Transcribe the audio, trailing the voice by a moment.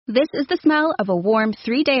This is the smell of a warm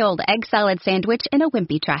 3-day-old egg salad sandwich in a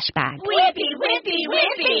Wimpy trash bag. Wimpy, Wimpy,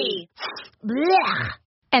 Wimpy! Blech.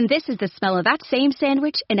 And this is the smell of that same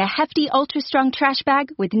sandwich in a hefty, ultra-strong trash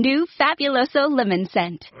bag with new Fabuloso lemon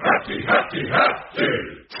scent. Hefty, hefty, hefty!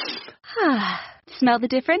 Smell the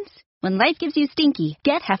difference? When life gives you stinky,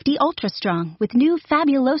 get Hefty Ultra Strong with new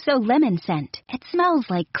Fabuloso lemon scent. It smells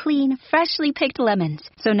like clean, freshly picked lemons.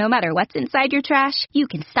 So no matter what's inside your trash, you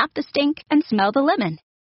can stop the stink and smell the lemon.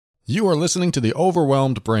 You are listening to The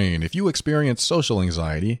Overwhelmed Brain. If you experience social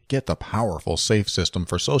anxiety, get the powerful safe system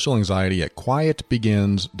for social anxiety at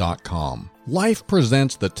quietbegins.com. Life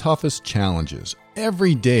presents the toughest challenges.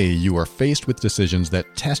 Every day you are faced with decisions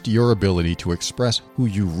that test your ability to express who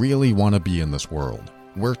you really want to be in this world.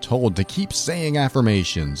 We're told to keep saying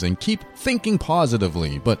affirmations and keep thinking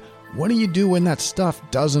positively, but what do you do when that stuff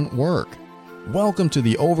doesn't work? Welcome to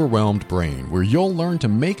The Overwhelmed Brain, where you'll learn to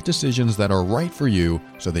make decisions that are right for you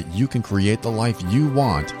so that you can create the life you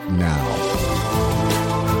want now.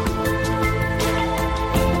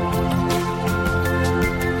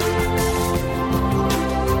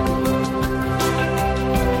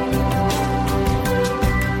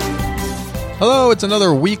 Hello, it's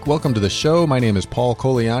another week. Welcome to the show. My name is Paul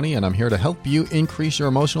Coliani, and I'm here to help you increase your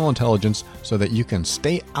emotional intelligence so that you can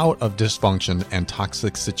stay out of dysfunction and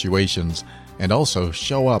toxic situations and also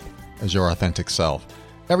show up as your authentic self.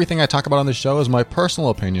 Everything I talk about on this show is my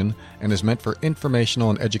personal opinion and is meant for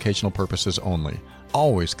informational and educational purposes only.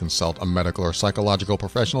 Always consult a medical or psychological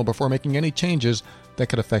professional before making any changes that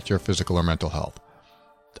could affect your physical or mental health.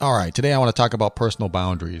 All right, today I want to talk about personal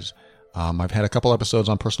boundaries. I've had a couple episodes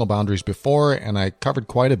on personal boundaries before, and I covered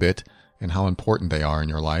quite a bit and how important they are in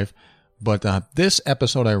your life. But this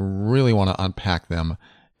episode, I really want to unpack them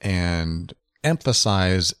and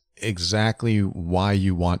emphasize exactly why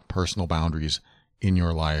you want personal boundaries in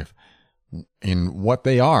your life and what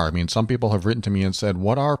they are. I mean, some people have written to me and said,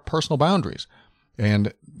 what are personal boundaries?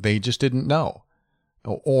 And they just didn't know,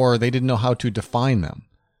 or they didn't know how to define them.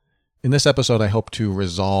 In this episode, I hope to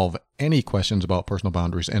resolve any questions about personal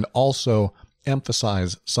boundaries and also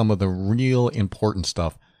emphasize some of the real important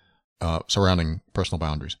stuff surrounding personal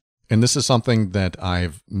boundaries. And this is something that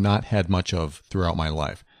I've not had much of throughout my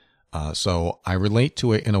life. So I relate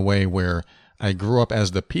to it in a way where I grew up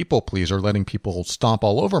as the people pleaser, letting people stomp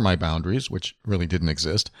all over my boundaries, which really didn't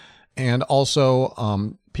exist, and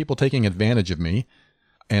also people taking advantage of me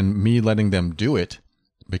and me letting them do it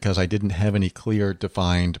because I didn't have any clear,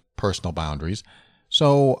 defined personal boundaries.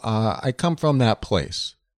 So I come from that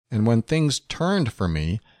place. And when things turned for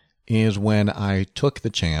me is when I took the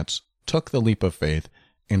chance, took the leap of faith,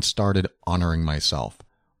 and started honoring myself.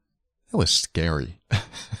 It was scary.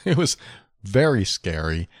 It was very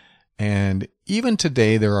scary. And even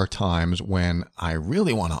today, there are times when I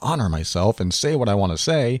really want to honor myself and say what I want to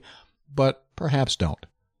say, but perhaps don't.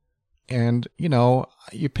 And,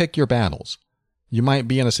 you pick your battles. You might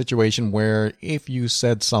be in a situation where if you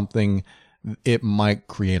said something, it might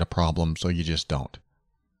create a problem, so you just don't.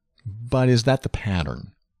 But is that the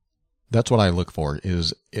pattern? That's what I look for,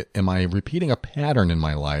 am I repeating a pattern in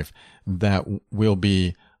my life that will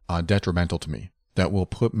be detrimental to me, that will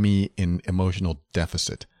put me in emotional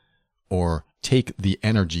deficit, or take the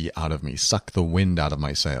energy out of me, suck the wind out of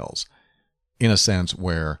my sails? In a sense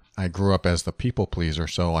where I grew up as the people pleaser,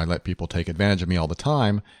 so I let people take advantage of me all the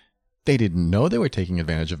time. They didn't know they were taking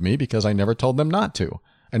advantage of me because I never told them not to.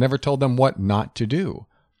 I never told them what not to do.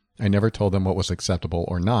 I never told them what was acceptable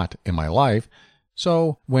or not in my life.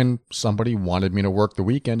 So when somebody wanted me to work the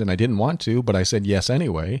weekend and I didn't want to, but I said yes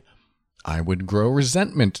anyway, I would grow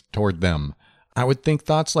resentment toward them. I would think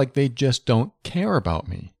thoughts like they just don't care about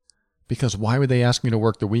me. Because why would they ask me to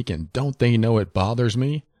work the weekend? Don't they know it bothers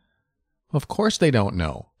me? Of course they don't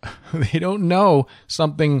know. They don't know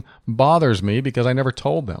something bothers me because I never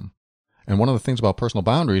told them. And one of the things about personal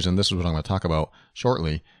boundaries, and this is what I'm going to talk about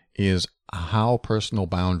shortly, is how personal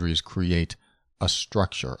boundaries create a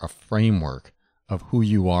structure, a framework of who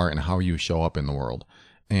you are and how you show up in the world.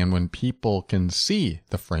 And when people can see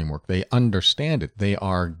the framework, they understand it, they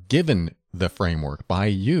are given the framework by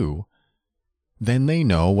you, then they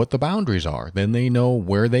know what the boundaries are. Then they know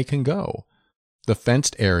where they can go. The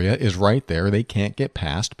fenced area is right there. They can't get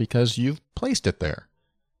past because you've placed it there.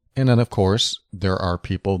 And then, of course, there are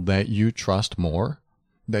people that you trust more,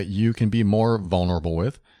 that you can be more vulnerable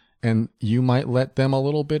with, and you might let them a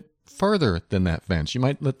little bit further than that fence. You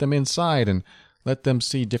might let them inside and let them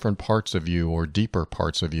see different parts of you or deeper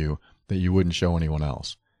parts of you that you wouldn't show anyone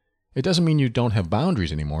else. It doesn't mean you don't have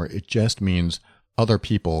boundaries anymore. It just means other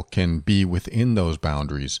people can be within those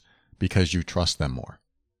boundaries because you trust them more.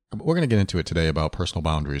 We're going to get into it today about personal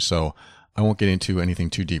boundaries. So I won't get into anything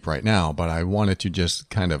too deep right now, but I wanted to just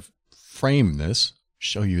kind of frame this,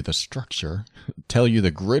 show you the structure, tell you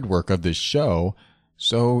the grid work of this show,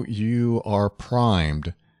 so you are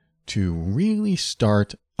primed to really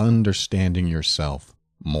start understanding yourself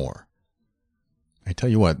more. I tell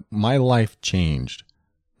you what, my life changed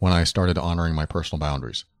when I started honoring my personal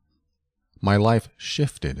boundaries. My life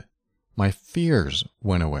shifted. My fears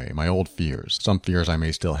went away, my old fears. Some fears I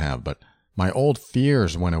may still have, but my old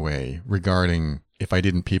fears went away regarding if I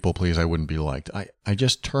didn't people please, I wouldn't be liked. I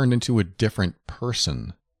just turned into a different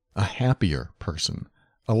person, a happier person,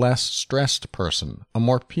 a less stressed person, a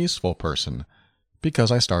more peaceful person,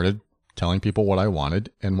 because I started telling people what I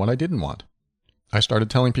wanted and what I didn't want. I started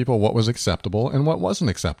telling people what was acceptable and what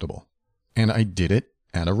wasn't acceptable. And I did it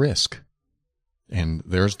at a risk. And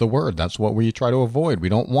there's the word. That's what we try to avoid. We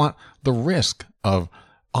don't want the risk of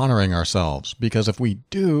honoring ourselves, because if we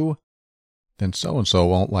do, then so-and-so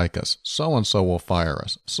won't like us. So-and-so will fire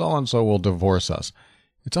us. So-and-so will divorce us.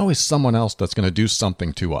 It's always someone else that's going to do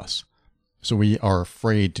something to us. So we are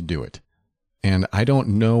afraid to do it. And I don't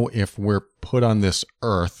know if we're put on this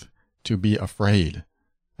earth to be afraid.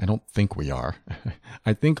 I don't think we are.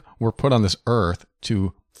 I think we're put on this earth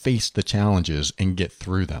to face the challenges and get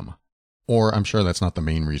through them. Or I'm sure that's not the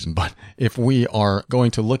main reason, but if we are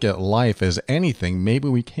going to look at life as anything, maybe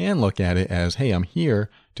we can look at it as, hey, I'm here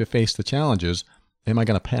to face the challenges. Am I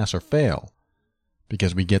going to pass or fail?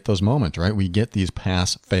 Because we get those moments, right? We get these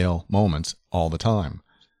pass-fail moments all the time.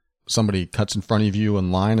 Somebody cuts in front of you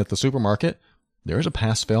in line at the supermarket. There's a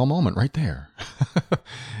pass-fail moment right there.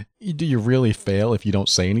 Do you really fail if you don't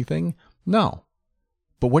say anything? No.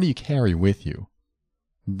 But what do you carry with you?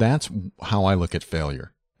 That's how I look at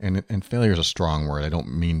failure. And failure is a strong word. I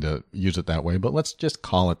don't mean to use it that way, but let's just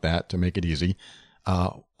call it that to make it easy.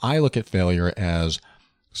 I look at failure as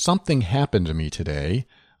something happened to me today.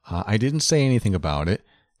 I didn't say anything about it,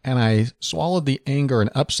 and I swallowed the anger and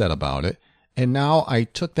upset about it, and now I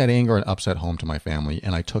took that anger and upset home to my family,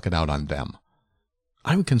 and I took it out on them.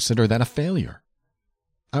 I would consider that a failure.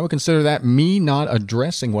 I would consider that me not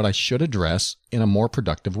addressing what I should address in a more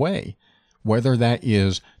productive way, whether that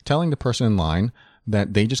is telling the person in line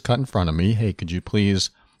that they just cut in front of me, hey, could you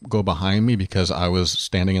please go behind me because I was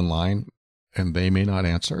standing in line, and they may not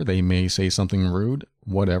answer. They may say something rude,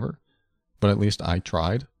 whatever, but at least I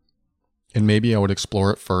tried. And maybe I would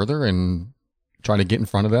explore it further and try to get in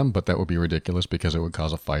front of them, but that would be ridiculous because it would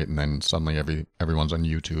cause a fight, and then suddenly everyone's on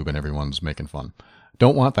YouTube and everyone's making fun.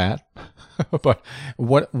 Don't want that. But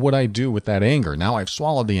what would I do with that anger? Now I've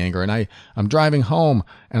swallowed the anger, and I'm driving home,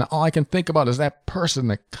 and all I can think about is that person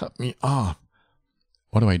that cut me off.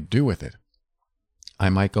 What do I do with it? I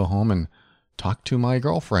might go home and talk to my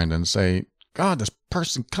girlfriend and say, God, this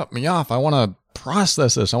person cut me off. I want to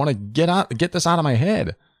process this. I want to get this out of my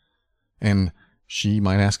head. And she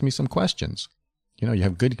might ask me some questions. You know, you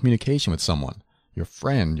have good communication with someone, your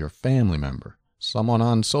friend, your family member, someone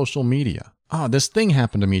on social media. Oh, this thing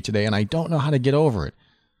happened to me today and I don't know how to get over it.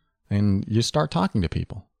 And you start talking to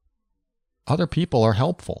people. Other people are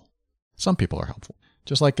helpful. Some people are helpful.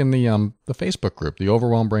 Just like in the Facebook group, the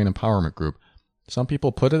Overwhelmed Brain Empowerment group, some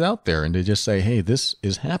people put it out there and they just say, hey, this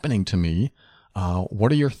is happening to me.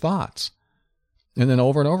 What are your thoughts? And then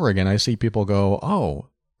over and over again, I see people go, oh,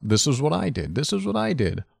 this is what I did. This is what I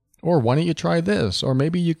did. Or why don't you try this? Or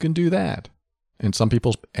maybe you can do that. And some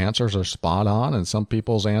people's answers are spot on, and some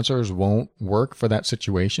people's answers won't work for that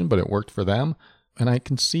situation, but it worked for them. And I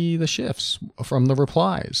can see the shifts from the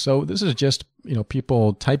replies. So this is just,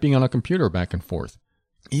 people typing on a computer back and forth.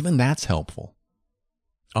 Even that's helpful.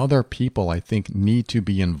 Other people, I think, need to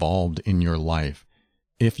be involved in your life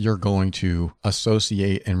if you're going to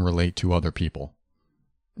associate and relate to other people.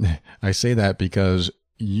 I say that because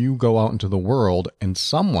you go out into the world and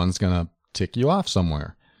someone's going to tick you off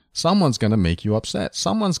somewhere. Someone's going to make you upset.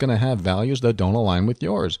 Someone's going to have values that don't align with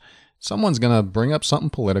yours. Someone's going to bring up something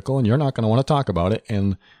political and you're not going to want to talk about it,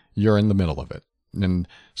 and you're in the middle of it. And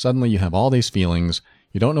suddenly you have all these feelings.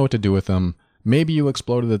 You don't know what to do with them. Maybe you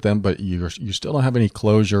exploded at them, but you still don't have any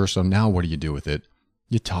closure. So now what do you do with it?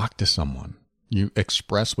 You talk to someone. You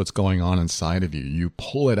express what's going on inside of you. You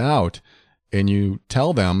pull it out and you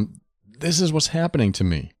tell them, this is what's happening to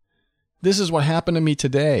me. This is what happened to me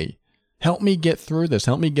today. Help me get through this.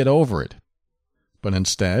 Help me get over it. But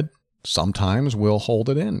instead, sometimes we'll hold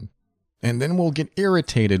it in. And then we'll get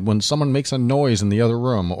irritated when someone makes a noise in the other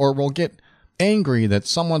room, or we'll get angry that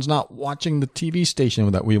someone's not watching the TV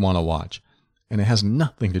station that we want to watch. And it has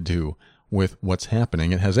nothing to do with what's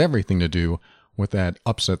happening. It has everything to do with that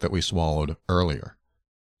upset that we swallowed earlier.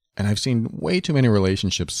 And I've seen way too many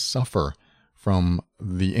relationships suffer from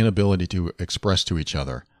the inability to express to each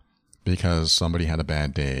other. because somebody had a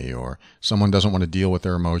bad day, or someone doesn't want to deal with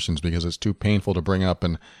their emotions because it's too painful to bring up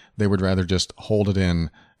and they would rather just hold it in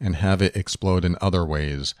and have it explode in other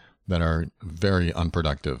ways that are very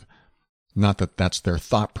unproductive. Not that that's their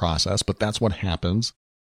thought process, but that's what happens.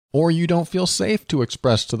 Or you don't feel safe to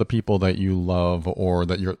express to the people that you love or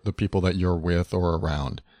the people that you're with or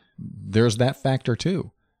around. There's that factor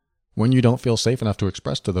too. When you don't feel safe enough to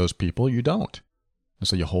express to those people, you don't. And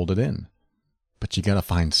so you hold it in. But you got to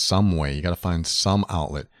find some way, you got to find some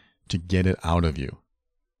outlet to get it out of you.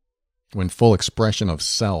 When full expression of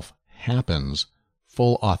self happens,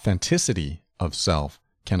 full authenticity of self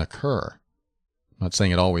can occur. I'm not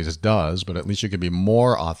saying it always does, but at least you can be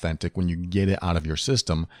more authentic when you get it out of your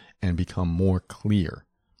system and become more clear.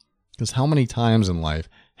 Because how many times in life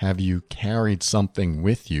have you carried something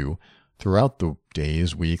with you throughout the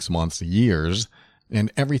days, weeks, months, years,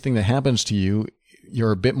 and everything that happens to you,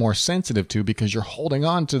 you're a bit more sensitive to because you're holding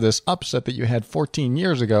on to this upset that you had 14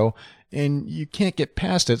 years ago and you can't get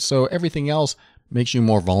past it, so everything else makes you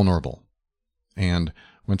more vulnerable. And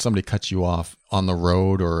when somebody cuts you off on the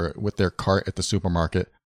road or with their cart at the supermarket,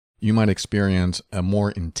 you might experience a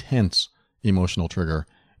more intense emotional trigger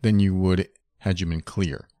than you would had you been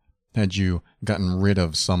clear, had you gotten rid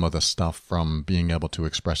of some of the stuff from being able to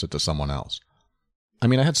express it to someone else. I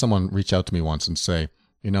mean, I had someone reach out to me once and say,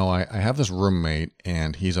 I have this roommate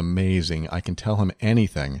and he's amazing. I can tell him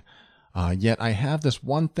anything. Yet I have this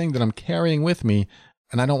one thing that I'm carrying with me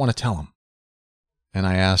and I don't want to tell him. And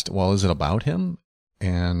I asked, well, is it about him?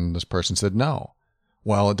 And this person said, no.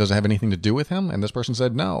 Well, does it have anything to do with him? And this person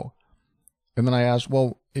said, no. And then I asked,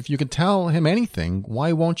 well, if you could tell him anything,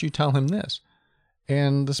 why won't you tell him this?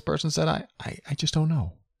 And this person said, I just don't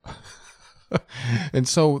know. And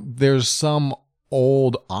so there's some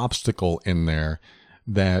old obstacle in there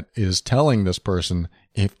that is telling this person,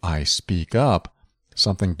 if I speak up,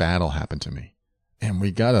 something bad will happen to me. And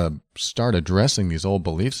we got to start addressing these old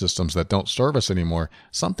belief systems that don't serve us anymore.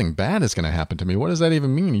 Something bad is going to happen to me. What does that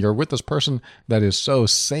even mean? You're with this person that is so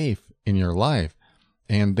safe in your life,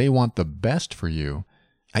 and they want the best for you.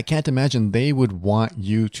 I can't imagine they would want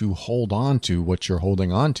you to hold on to what you're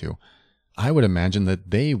holding on to. I would imagine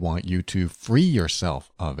that they want you to free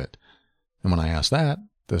yourself of it. And when I asked that,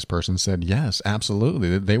 this person said, yes,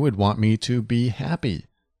 absolutely. They would want me to be happy.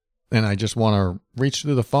 And I just want to reach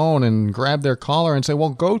through the phone and grab their collar and say,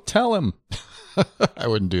 well, go tell him. I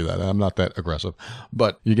wouldn't do that. I'm not that aggressive.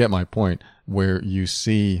 But you get my point, where you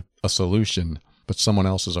see a solution, but someone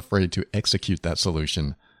else is afraid to execute that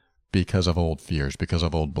solution because of old fears, because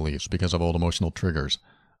of old beliefs, because of old emotional triggers,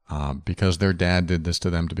 because their dad did this to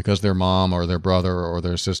them, because their mom or their brother or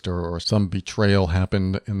their sister or some betrayal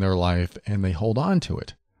happened in their life, and they hold on to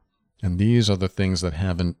it. And these are the things that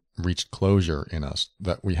haven't reached closure in us,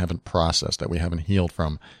 that we haven't processed, that we haven't healed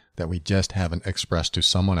from, that we just haven't expressed to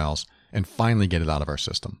someone else and finally get it out of our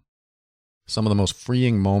system. Some of the most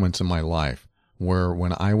freeing moments in my life were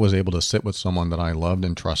when I was able to sit with someone that I loved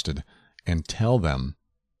and trusted and tell them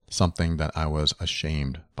something that I was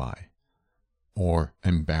ashamed by, or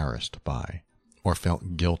embarrassed by, or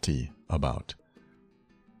felt guilty about.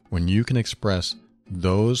 When you can express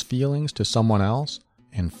those feelings to someone else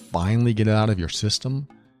and finally get it out of your system,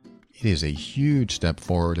 it is a huge step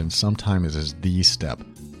forward, and sometimes it is the step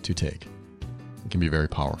to take. It can be very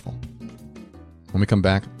powerful. When we come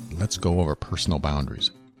back, let's go over personal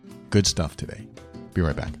boundaries. Good stuff today. Be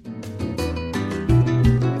right back.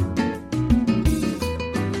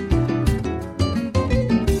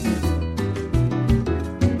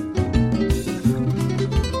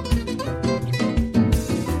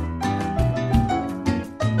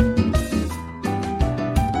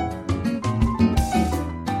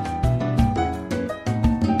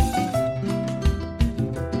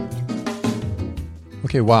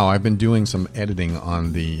 Okay, wow, I've been doing some editing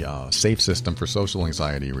on the SAFE system for social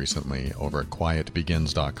anxiety recently over at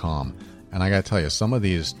quietbegins.com. And I got to tell you, some of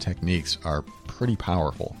these techniques are pretty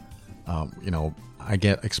powerful. I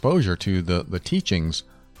get exposure to the teachings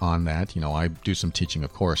on that. I do some teaching,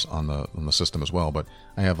 of course, on the system as well, but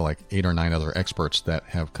I have like 8 or 9 other experts that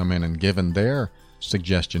have come in and given their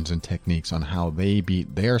suggestions and techniques on how they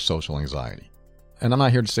beat their social anxiety. And I'm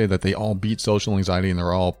not here to say that they all beat social anxiety and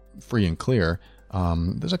they're all free and clear.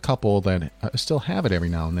 There's a couple that still have it every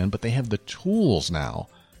now and then, but they have the tools now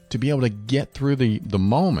to be able to get through the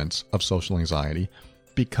moments of social anxiety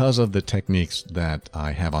because of the techniques that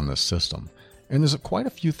I have on this system. And there's quite a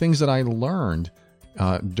few things that I learned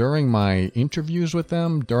during my interviews with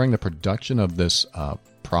them, during the production of this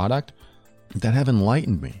product, that have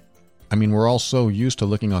enlightened me. I mean, we're all so used to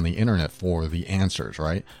looking on the internet for the answers,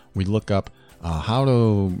 right? We look up how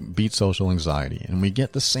to beat social anxiety. And we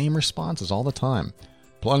get the same responses all the time.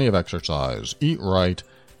 Plenty of exercise, eat right,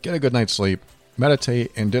 get a good night's sleep,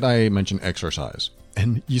 meditate, and did I mention exercise?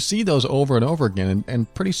 And you see those over and over again,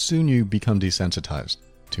 and pretty soon you become desensitized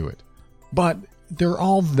to it. But they're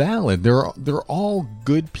all valid. They're all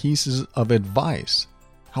good pieces of advice.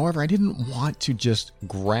 However, I didn't want to just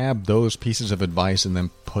grab those pieces of advice and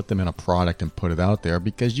then put them in a product and put it out there,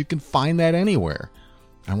 because you can find that anywhere.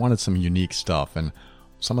 I wanted some unique stuff, and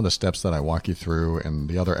some of the steps that I walk you through and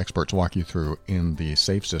the other experts walk you through in the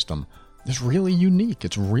SAFE system is really unique.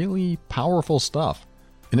 It's really powerful stuff.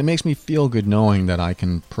 And it makes me feel good knowing that I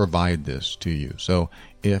can provide this to you. So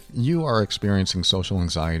if you are experiencing social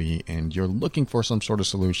anxiety and you're looking for some sort of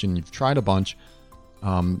solution, you've tried a bunch,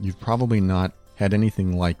 you've probably not had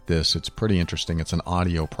anything like this. It's pretty interesting. It's an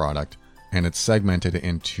audio product, and it's segmented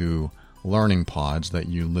into learning pods that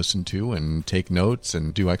you listen to and take notes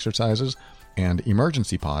and do exercises, and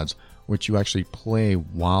emergency pods, which you actually play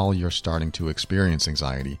while you're starting to experience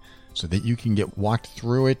anxiety, so that you can get walked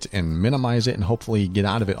through it and minimize it and hopefully get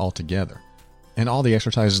out of it altogether. And all the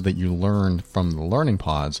exercises that you learn from the learning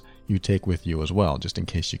pods, you take with you as well, just in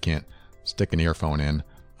case you can't stick an earphone in.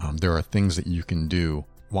 There are things that you can do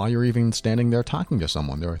while you're even standing there talking to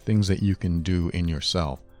someone. There are things that you can do in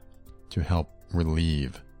yourself to help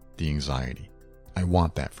relieve the anxiety. I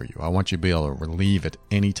want that for you. I want you to be able to relieve it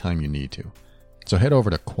anytime you need to. So head over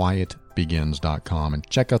to quietbegins.com and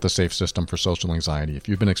check out the SAFE system for social anxiety. If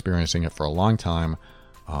you've been experiencing it for a long time,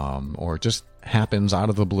 or it just happens out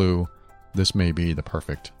of the blue, this may be the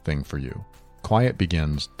perfect thing for you.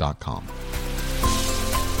 quietbegins.com.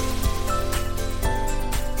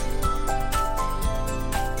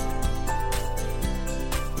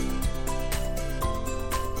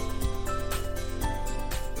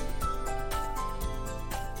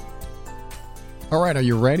 All right, are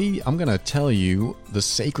you ready? I'm going to tell you the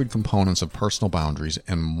sacred components of personal boundaries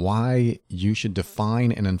and why you should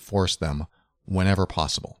define and enforce them whenever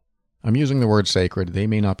possible. I'm using the word sacred. They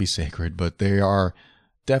may not be sacred, but they are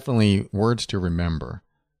definitely words to remember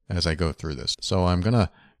as I go through this. So I'm going to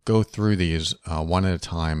go through these one at a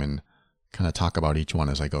time and kind of talk about each one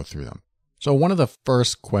as I go through them. So one of the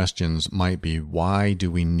first questions might be, why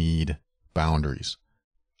do we need boundaries?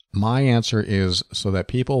 My answer is so that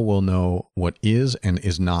people will know what is and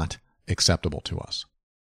is not acceptable to us.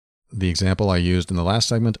 The example I used in the last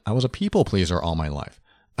segment, I was a people pleaser all my life.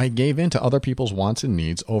 I gave in to other people's wants and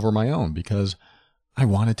needs over my own because I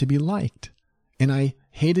wanted to be liked, and I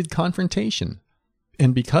hated confrontation.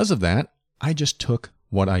 And because of that, I just took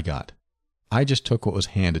what I got. I just took what was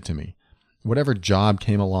handed to me. Whatever job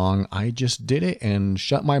came along, I just did it and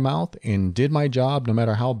shut my mouth and did my job no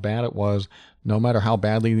matter how bad it was, no matter how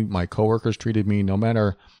badly my coworkers treated me, no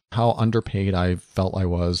matter how underpaid I felt I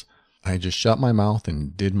was. I just shut my mouth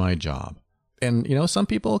and did my job. And, some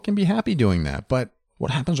people can be happy doing that, but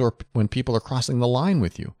what happens when people are crossing the line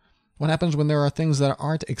with you? What happens when there are things that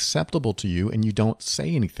aren't acceptable to you and you don't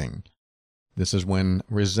say anything? This is when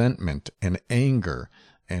resentment and anger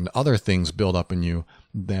and other things build up in you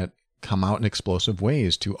that come out in explosive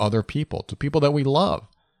ways to other people, to people that we love.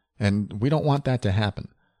 And we don't want that to happen.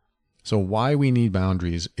 So why we need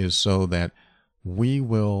boundaries is so that we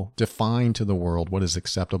will define to the world what is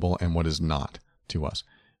acceptable and what is not to us.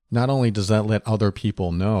 Not only does that let other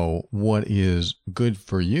people know what is good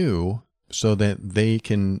for you so that they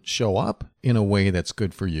can show up in a way that's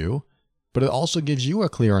good for you, but it also gives you a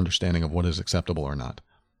clear understanding of what is acceptable or not,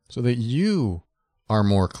 so that you are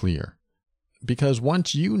more clear. Because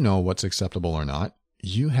once you know what's acceptable or not,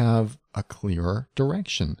 you have a clearer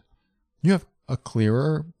direction. You have a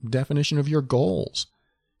clearer definition of your goals.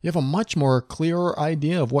 You have a much more clearer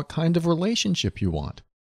idea of what kind of relationship you want.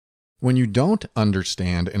 When you don't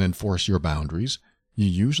understand and enforce your boundaries, you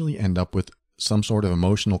usually end up with some sort of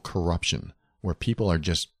emotional corruption where people are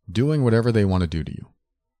just doing whatever they want to do to you.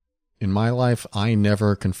 In my life, I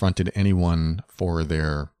never confronted anyone for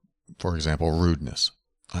their, for example, rudeness.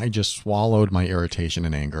 I just swallowed my irritation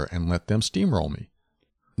and anger and let them steamroll me.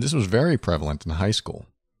 This was very prevalent in high school,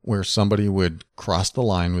 where somebody would cross the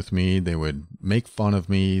line with me, they would make fun of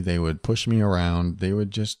me, they would push me around, they would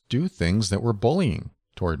just do things that were bullying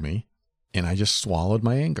toward me, and I just swallowed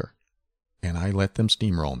my anger, and I let them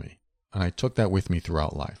steamroll me, and I took that with me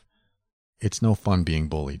throughout life. It's no fun being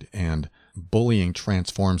bullied, and bullying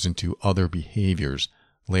transforms into other behaviors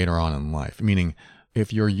later on in life, meaning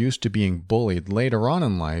if you're used to being bullied later on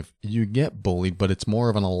in life, you get bullied, but it's more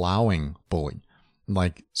of an allowing bully.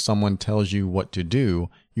 Like someone tells you what to do,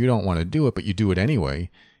 you don't want to do it, but you do it anyway.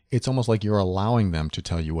 It's almost like you're allowing them to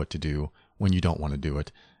tell you what to do when you don't want to do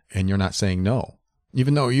it, and you're not saying no.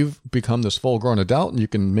 Even though you've become this full-grown adult and you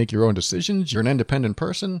can make your own decisions, you're an independent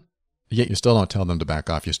person, yet you still don't tell them to back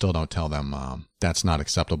off. You still don't tell them that's not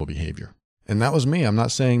acceptable behavior. And that was me. I'm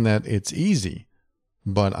not saying that it's easy,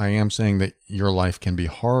 but I am saying that your life can be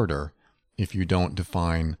harder if you don't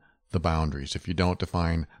define the boundaries, if you don't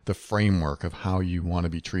define the framework of how you want to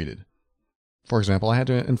be treated. For example, I had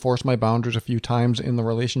to enforce my boundaries a few times in the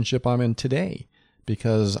relationship I'm in today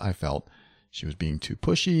because I felt she was being too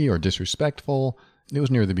pushy or disrespectful. It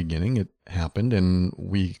was near the beginning. It happened and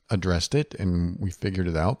we addressed it and we figured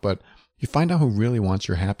it out. But you find out who really wants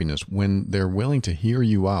your happiness when they're willing to hear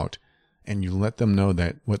you out and you let them know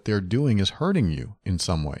that what they're doing is hurting you in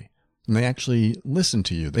some way. And they actually listen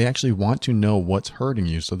to you. They actually want to know what's hurting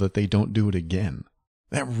you so that they don't do it again.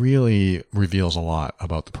 That really reveals a lot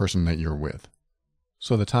about the person that you're with.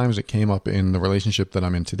 So the times it came up in the relationship that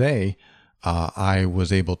I'm in today, I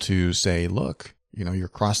was able to say, look, you're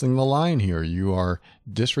crossing the line here. You are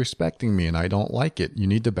disrespecting me and I don't like it. You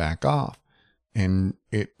need to back off. And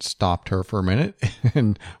it stopped her for a minute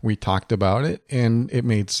and we talked about it and it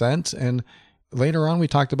made sense. And later on we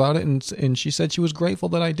talked about it and she said she was grateful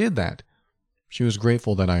that I did that. She was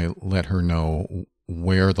grateful that I let her know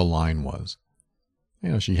where the line was.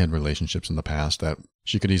 She had relationships in the past that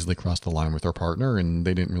she could easily cross the line with her partner and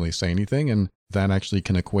they didn't really say anything. And that actually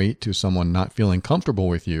can equate to someone not feeling comfortable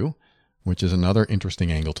with you, which is another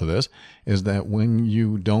interesting angle to this, is that when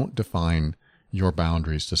you don't define your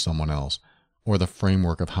boundaries to someone else or the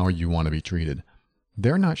framework of how you want to be treated,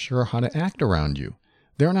 they're not sure how to act around you.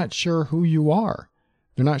 They're not sure who you are.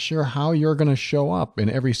 They're not sure how you're going to show up in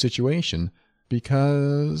every situation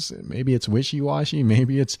because maybe it's wishy-washy,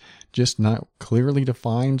 maybe it's just not clearly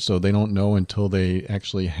defined, so they don't know until they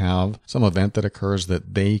actually have some event that occurs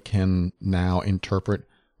that they can now interpret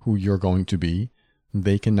who you're going to be.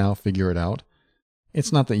 They can now figure it out.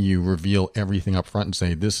 It's not that you reveal everything up front and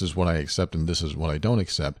say, this is what I accept and this is what I don't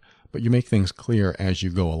accept, but you make things clear as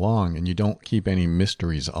you go along and you don't keep any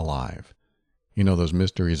mysteries alive. Those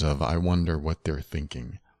mysteries of, I wonder what they're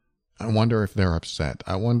thinking. I wonder if they're upset.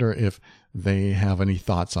 I wonder if they have any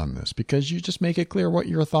thoughts on this, because you just make it clear what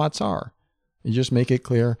your thoughts are. You just make it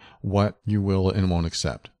clear what you will and won't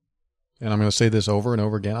accept. And I'm going to say this over and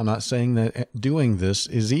over again. I'm not saying that doing this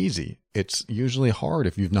is easy. It's usually hard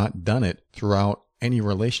if you've not done it throughout any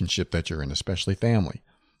relationship that you're in, especially family.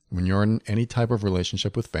 When you're in any type of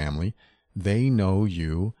relationship with family, they know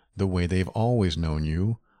you the way they've always known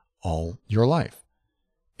you all your life.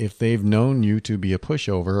 If they've known you to be a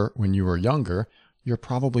pushover when you were younger, you're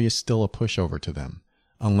probably still a pushover to them,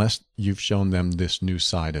 unless you've shown them this new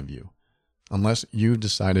side of you. Unless you've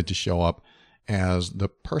decided to show up as the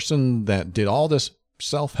person that did all this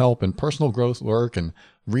self-help and personal growth work and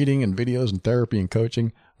reading and videos and therapy and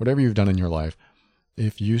coaching, whatever you've done in your life,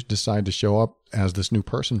 if you decide to show up as this new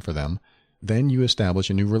person for them, then you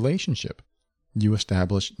establish a new relationship. You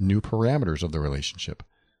establish new parameters of the relationship.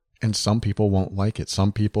 And some people won't like it.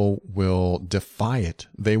 Some people will defy it.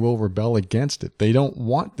 They will rebel against it. They don't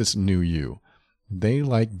want this new you. They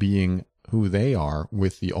like being who they are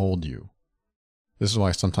with the old you. This is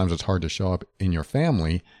why sometimes it's hard to show up in your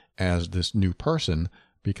family as this new person,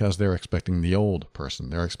 because they're expecting the old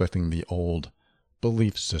person. They're expecting the old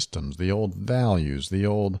belief systems, the old values, the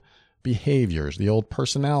old behaviors, the old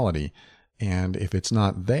personality. And if it's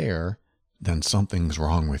not there, then something's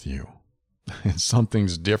wrong with you. And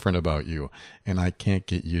something's different about you, and I can't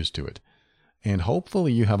get used to it. And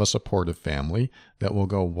hopefully you have a supportive family that will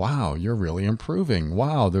go, wow, you're really improving.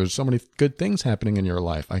 Wow, there's so many good things happening in your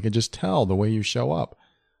life. I can just tell the way you show up.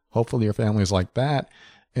 Hopefully your family is like that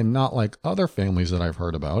and not like other families that I've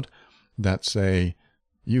heard about that say,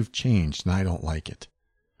 you've changed and I don't like it.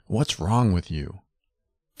 What's wrong with you?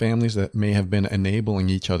 Families that may have been enabling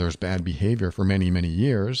each other's bad behavior for many, many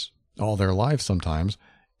years, all their lives sometimes,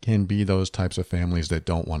 can be those types of families that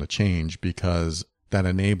don't want to change because that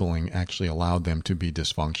enabling actually allowed them to be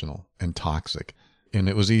dysfunctional and toxic. And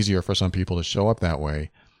it was easier for some people to show up that way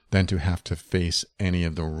than to have to face any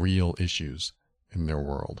of the real issues in their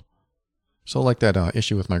world. So like that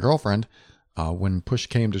issue with my girlfriend, when push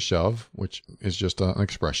came to shove, which is just an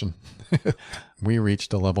expression, we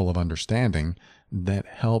reached a level of understanding that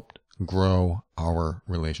helped grow our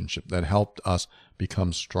relationship, that helped us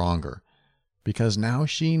become stronger. Because now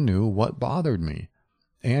she knew what bothered me,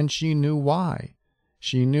 and she knew why.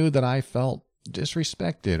 She knew that I felt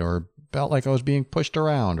disrespected or felt like I was being pushed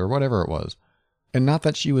around or whatever it was. And not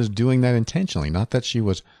that she was doing that intentionally, not that she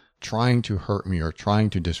was trying to hurt me or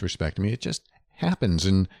trying to disrespect me. It just happens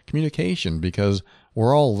in communication because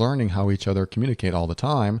we're all learning how each other communicate all the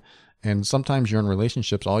time. And sometimes you're in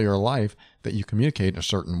relationships all your life that you communicate a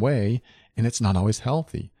certain way, and it's not always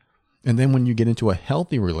healthy. And then when you get into a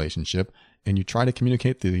healthy relationship and you try to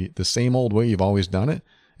communicate the same old way you've always done it,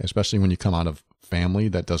 especially when you come out of family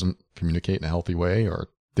that doesn't communicate in a healthy way, or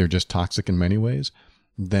they're just toxic in many ways,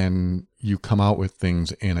 then you come out with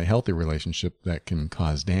things in a healthy relationship that can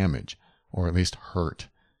cause damage or at least hurt.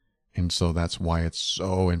 And so that's why it's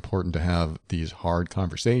so important to have these hard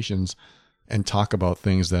conversations and talk about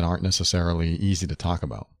things that aren't necessarily easy to talk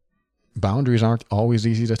about. Boundaries aren't always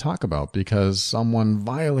easy to talk about because someone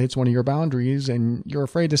violates one of your boundaries and you're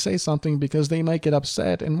afraid to say something because they might get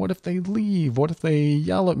upset. And what if they leave? What if they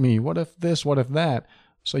yell at me? What if this? What if that?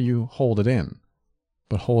 So you hold it in.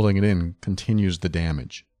 But holding it in continues the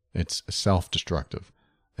damage. It's self-destructive.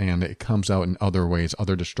 And it comes out in other ways,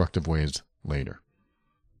 other destructive ways later.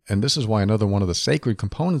 And this is why another one of the sacred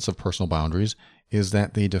components of personal boundaries is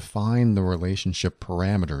that they define the relationship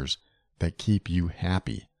parameters that keep you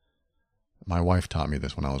happy. My wife taught me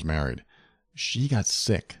this when I was married. She got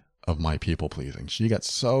sick of my people pleasing. She got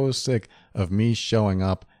so sick of me showing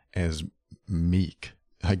up as meek,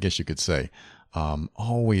 I guess you could say.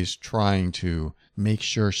 Always trying to make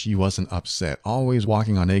sure she wasn't upset, always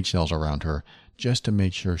walking on eggshells around her just to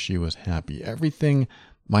make sure she was happy. Everything,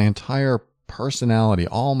 my entire personality,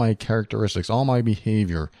 all my characteristics, all my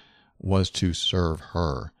behavior was to serve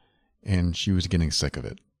her. And she was getting sick of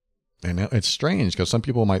it. And it's strange because some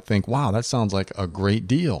people might think, wow, that sounds like a great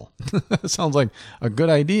deal. It sounds like a good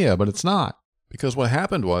idea, but it's not. Because what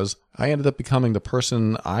happened was I ended up becoming the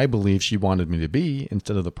person I believe she wanted me to be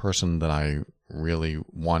instead of the person that I really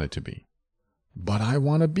wanted to be. But I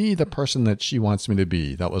want to be the person that she wants me to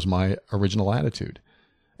be. That was my original attitude.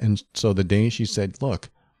 And so the day she said, look,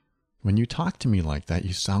 when you talk to me like that,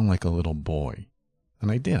 you sound like a little boy. And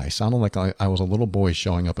I did. I sounded like I was a little boy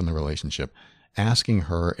showing up in the relationship, asking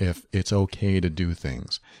her if it's okay to do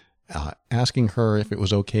things, asking her if it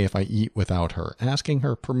was okay if I eat without her, asking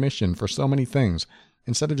her permission for so many things,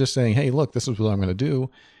 instead of just saying, hey, look, this is what I'm going to do.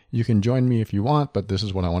 You can join me if you want, but this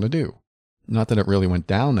is what I want to do. Not that it really went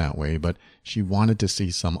down that way, but she wanted to see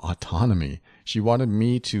some autonomy. She wanted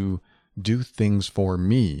me to do things for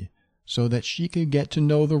me so that she could get to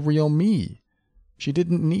know the real me. She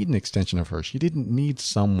didn't need an extension of her. She didn't need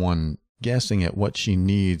someone guessing at what she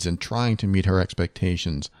needs and trying to meet her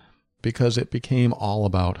expectations, because it became all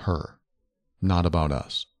about her, not about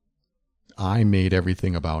us. I made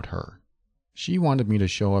everything about her. She wanted me to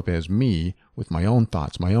show up as me with my own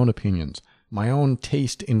thoughts, my own opinions, my own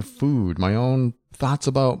taste in food, my own thoughts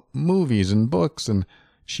about movies and books, and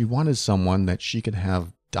she wanted someone that she could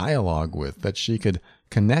have dialogue with, that she could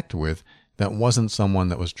connect with, that wasn't someone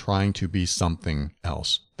that was trying to be something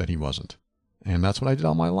else that he wasn't. And that's what I did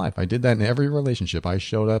all my life. I did that in every relationship. I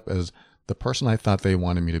showed up as the person I thought they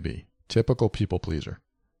wanted me to be. Typical people pleaser.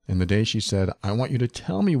 And the day she said, I want you to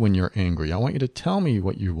tell me when you're angry. I want you to tell me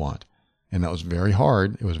what you want. And that was very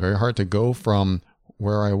hard. It was very hard to go from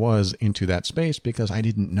where I was into that space because I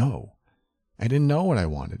didn't know. I didn't know what I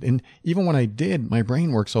wanted. And even when I did, my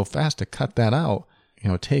brain worked so fast to cut that out,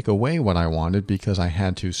 take away what I wanted because I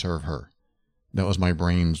had to serve her. That was my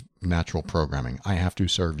brain's natural programming. I have to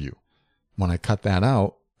serve you. When I cut that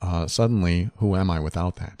out, suddenly, who am I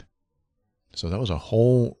without that? So that was a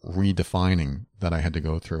whole redefining that I had to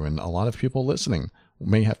go through. And a lot of people listening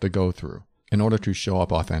may have to go through in order to show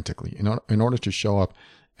up authentically, in order to show up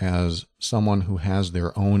as someone who has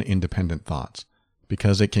their own independent thoughts.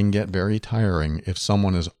 Because it can get very tiring if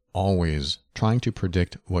someone is always trying to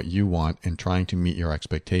predict what you want and trying to meet your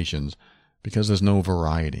expectations, because there's no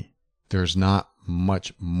variety. There's not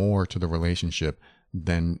much more to the relationship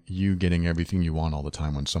than you getting everything you want all the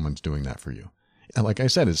time when someone's doing that for you. And like I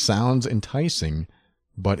said, it sounds enticing,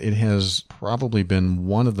 but it has probably been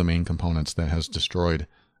one of the main components that has destroyed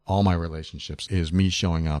all my relationships, is me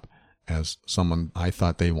showing up as someone I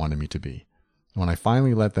thought they wanted me to be. When I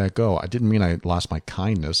finally let that go, I didn't mean I lost my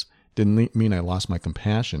kindness, didn't mean I lost my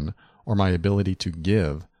compassion or my ability to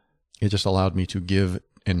give. It just allowed me to give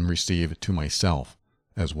and receive to myself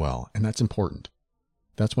as well. And that's important.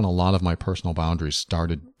 That's when a lot of my personal boundaries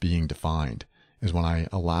started being defined, is when I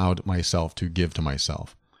allowed myself to give to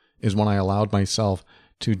myself, is when I allowed myself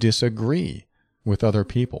to disagree with other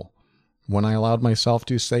people, when I allowed myself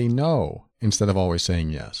to say no instead of always saying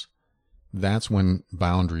yes. That's when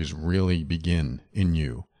boundaries really begin in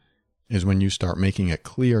you, is when you start making it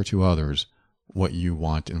clear to others what you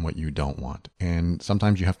want and what you don't want. And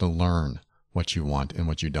sometimes you have to learn what you want and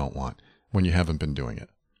what you don't want when you haven't been doing it.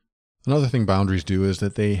 Another thing boundaries do is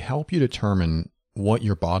that they help you determine what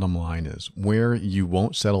your bottom line is, where you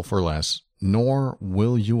won't settle for less, nor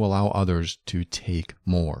will you allow others to take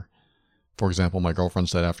more. For example, my girlfriend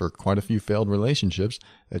said after quite a few failed relationships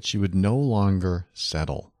that she would no longer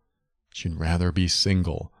settle. She'd rather be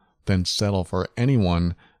single than settle for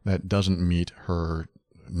anyone that doesn't meet her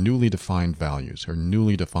newly defined values, her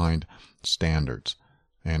newly defined standards,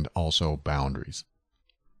 and also boundaries.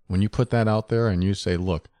 When you put that out there and you say,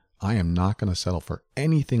 look, I am not going to settle for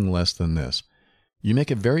anything less than this, you make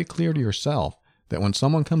it very clear to yourself that when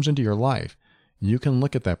someone comes into your life, you can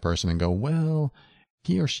look at that person and go, well,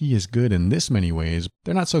 he or she is good in this many ways.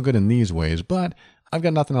 They're not so good in these ways, but I've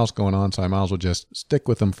got nothing else going on, so I might as well just stick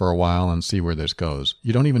with them for a while and see where this goes.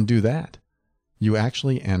 You don't even do that. You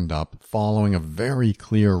actually end up following a very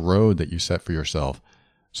clear road that you set for yourself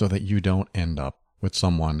so that you don't end up with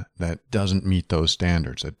someone that doesn't meet those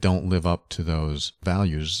standards, that don't live up to those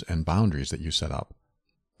values and boundaries that you set up.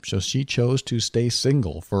 So she chose to stay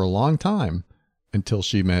single for a long time until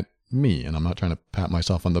she met me. And I'm not trying to pat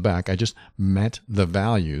myself on the back. I just met the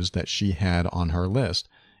values that she had on her list,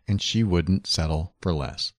 and she wouldn't settle for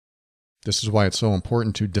less. This is why it's so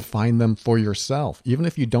important to define them for yourself. Even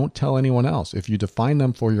if you don't tell anyone else, if you define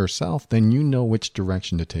them for yourself, then you know which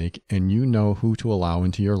direction to take, and you know who to allow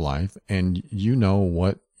into your life, and you know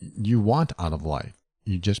what you want out of life.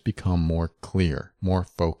 You just become more clear, more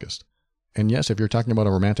focused. And yes, if you're talking about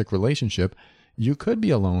a romantic relationship, you could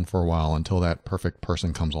be alone for a while until that perfect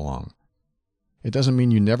person comes along. It doesn't mean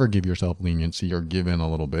you never give yourself leniency or give in a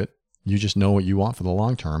little bit. You just know what you want for the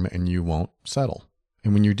long term, and you won't settle.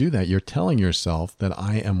 And when you do that, you're telling yourself that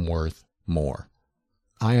I am worth more.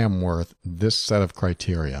 I am worth this set of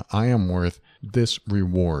criteria. I am worth this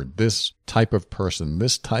reward, this type of person,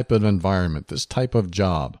 this type of environment, this type of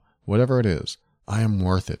job, whatever it is. I am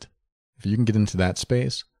worth it. If you can get into that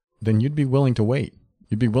space, then you'd be willing to wait.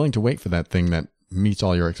 You'd be willing to wait for that thing that meets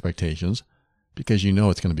all your expectations because you know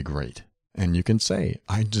it's going to be great. And you can say,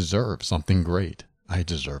 I deserve something great. I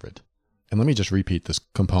deserve it. And let me just repeat this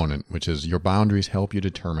component, which is your boundaries help you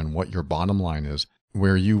determine what your bottom line is,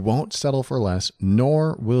 where you won't settle for less,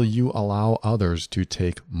 nor will you allow others to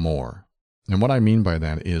take more. And what I mean by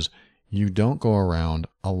that is you don't go around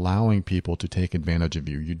allowing people to take advantage of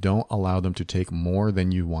you. You don't allow them to take more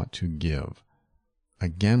than you want to give.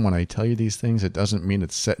 Again, when I tell you these things, it doesn't mean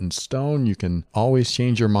it's set in stone. You can always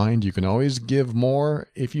change your mind. You can always give more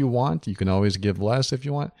if you want. You can always give less if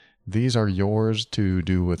you want. These are yours to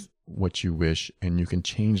do with what you wish, and you can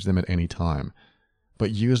change them at any time. But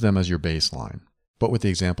use them as your baseline. But with the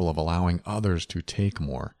example of allowing others to take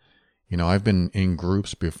more. You know, I've been in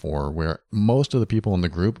groups before where most of the people in the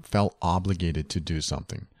group felt obligated to do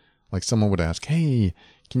something. Like someone would ask, hey,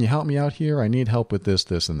 can you help me out here? I need help with this,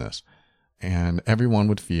 this, and this. And everyone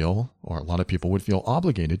would feel, or a lot of people would feel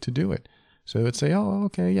obligated to do it. So they would say, oh,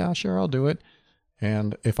 okay, yeah, sure, I'll do it.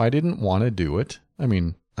 And if I didn't want to do it, I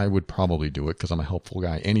mean, I would probably do it because I'm a helpful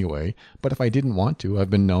guy anyway. But if I didn't want to, I've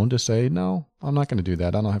been known to say, no, I'm not going to do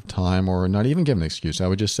that. I don't have time, or not even give an excuse. I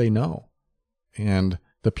would just say no. And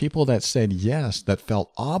the people that said yes, that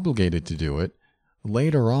felt obligated to do it,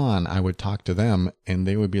 later on, I would talk to them and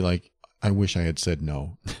they would be like, I wish I had said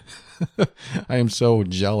no. I am so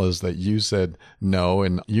jealous that you said no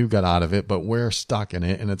and you got out of it, but we're stuck in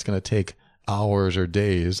it and it's going to take hours or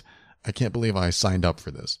days. I can't believe I signed up for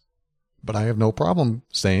this. But I have no problem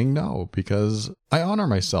saying no because I honor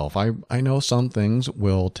myself. I know some things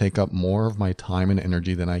will take up more of my time and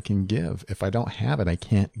energy than I can give. If I don't have it, I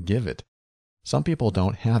can't give it. Some people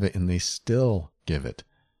don't have it and they still give it.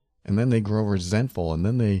 And then they grow resentful and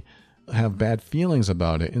then they have bad feelings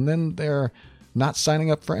about it. And then they're not signing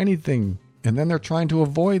up for anything. And then they're trying to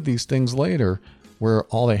avoid these things later where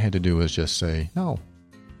all they had to do was just say no,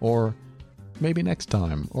 or maybe next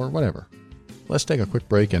time, or whatever. Let's take a quick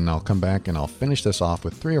break and I'll come back and I'll finish this off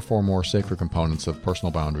with 3 or 4 more sacred components of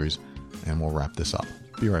personal boundaries and we'll wrap this up.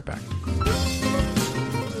 Be right back.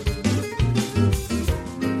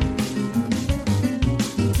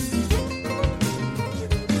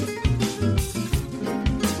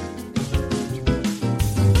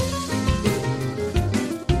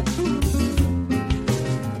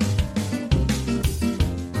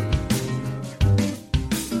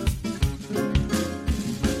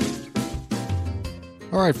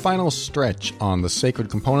 All right, final stretch on the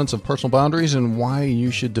sacred components of personal boundaries and why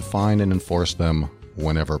you should define and enforce them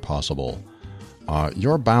whenever possible.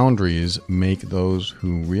 Your boundaries make those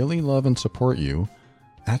who really love and support you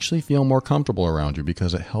actually feel more comfortable around you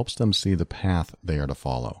because it helps them see the path they are to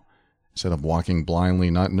follow, instead of walking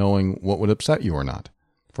blindly, not knowing what would upset you or not.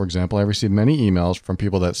 For example, I receive many emails from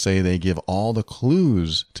people that say they give all the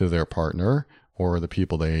clues to their partner or the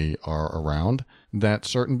people they are around that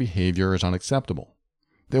certain behavior is unacceptable.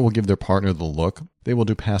 They will give their partner the look. They will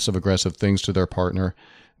do passive-aggressive things to their partner.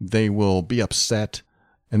 they will be upset,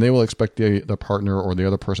 and they will expect the partner or the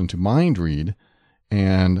other person to mind read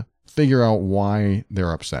and figure out why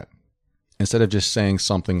they're upset. Instead of just saying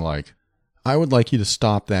something like, I would like you to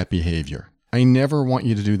stop that behavior. I never want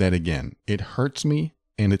you to do that again. It hurts me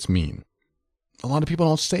and it's mean. A lot of people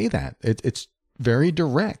don't say that. It's very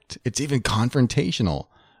direct. It's even confrontational.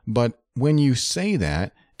 But when you say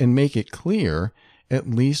that and make it clear, at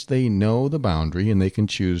least they know the boundary and they can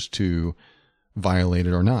choose to violate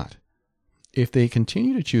it or not. If they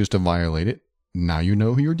continue to choose to violate it, now you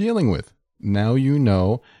know who you're dealing with. Now you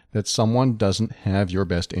know that someone doesn't have your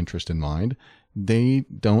best interest in mind. They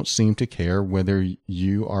don't seem to care whether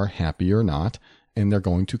you are happy or not, and they're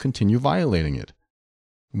going to continue violating it.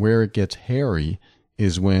 Where it gets hairy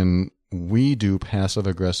is when we do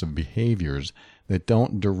passive-aggressive behaviors that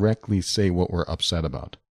don't directly say what we're upset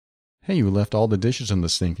about. Hey, you left all the dishes in the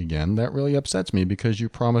sink again. That really upsets me because you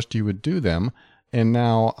promised you would do them, and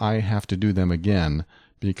now I have to do them again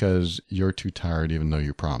because you're too tired even though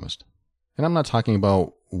you promised. And I'm not talking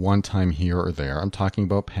about one time here or there. I'm talking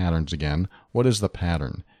about patterns again. What is the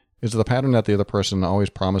pattern? Is it the pattern that the other person always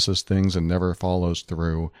promises things and never follows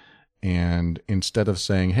through? And instead of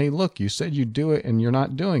saying, hey, look, you said you'd do it and you're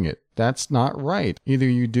not doing it. That's not right. Either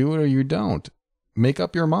you do it or you don't. Make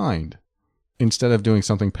up your mind. Instead of doing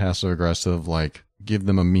something passive-aggressive like give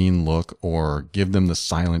them a mean look or give them the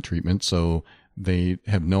silent treatment so they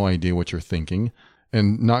have no idea what you're thinking,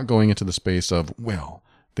 and not going into the space of, well,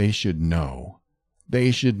 they should know.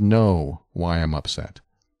 They should know why I'm upset.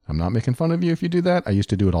 I'm not making fun of you if you do that. I used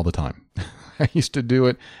to do it all the time. I used to do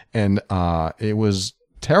it, and it was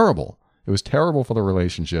terrible. It was terrible for the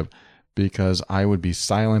relationship because I would be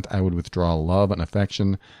silent. I would withdraw love and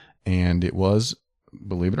affection, and it was,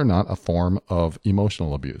 believe it or not, a form of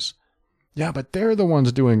emotional abuse. Yeah, but they're the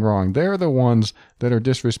ones doing wrong. They're the ones that are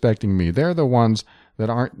disrespecting me. They're the ones that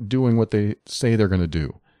aren't doing what they say they're going to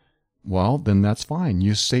do. Well, then that's fine.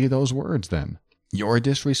 You say those words then. You're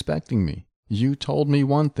disrespecting me. You told me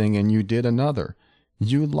one thing and you did another.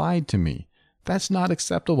 You lied to me. That's not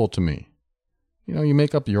acceptable to me. You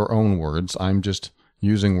make up your own words. I'm just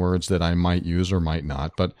using words that I might use or might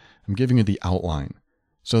not, but I'm giving you the outline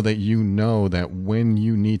so that you know that when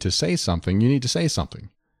you need to say something, you need to say something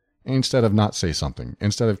instead of not say something,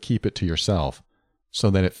 instead of keep it to yourself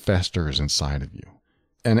so that it festers inside of you.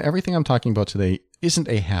 And everything I'm talking about today isn't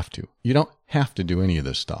a have to. You don't have to do any of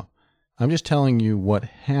this stuff. I'm just telling you what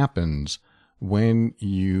happens when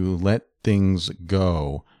you let things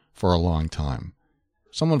go for a long time.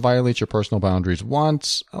 Someone violates your personal boundaries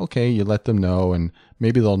once, okay, you let them know, and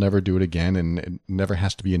maybe they'll never do it again, and it never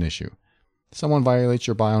has to be an issue. Someone violates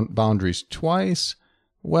your boundaries twice,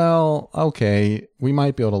 well, okay, we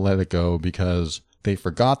might be able to let it go because they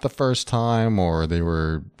forgot the first time or they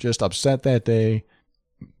were just upset that day.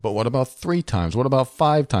 But what about 3 times? What about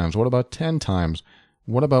 5 times? What about 10 times?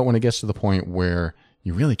 What about when it gets to the point where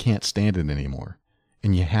you really can't stand it anymore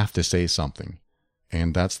and you have to say something?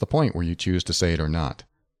 And that's the point where you choose to say it or not.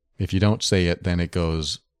 If you don't say it, then it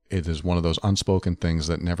is one of those unspoken things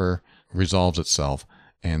that never resolves itself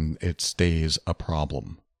and it stays a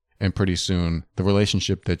problem. And pretty soon, the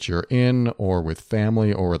relationship that you're in or with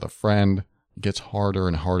family or with a friend gets harder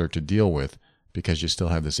and harder to deal with because you still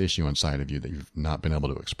have this issue inside of you that you've not been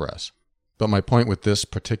able to express. But my point with this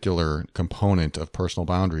particular component of personal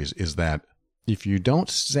boundaries is that if you don't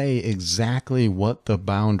say exactly what the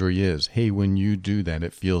boundary is, hey, when you do that,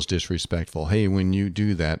 it feels disrespectful. Hey, when you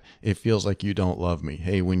do that, it feels like you don't love me.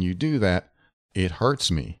 Hey, when you do that, it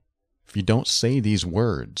hurts me. If you don't say these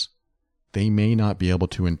words, they may not be able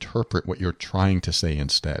to interpret what you're trying to say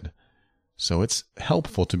instead. So it's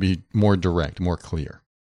helpful to be more direct, more clear.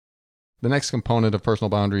 The next component of personal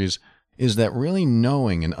boundaries is that really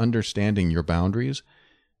knowing and understanding your boundaries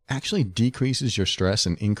actually decreases your stress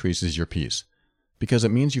and increases your peace, because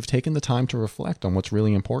it means you've taken the time to reflect on what's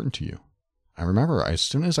really important to you. I remember as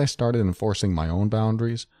soon as I started enforcing my own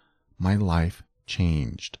boundaries, my life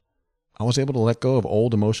changed. I was able to let go of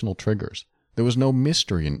old emotional triggers. There was no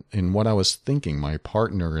mystery in what I was thinking. My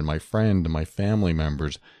partner and my friend and my family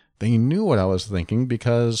members, they knew what I was thinking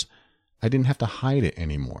because I didn't have to hide it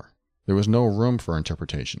anymore. There was no room for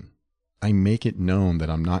interpretation. I make it known that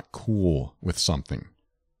I'm not cool with something.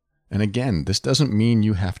 And again, this doesn't mean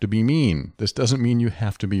you have to be mean. This doesn't mean you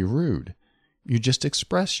have to be rude. You just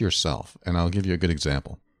express yourself. And I'll give you a good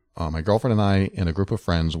example. My girlfriend and I and a group of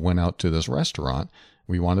friends went out to this restaurant.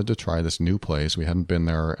 We wanted to try this new place. We hadn't been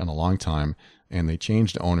there in a long time, and they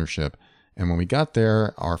changed ownership. And when we got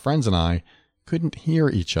there, our friends and I couldn't hear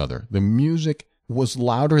each other. The music was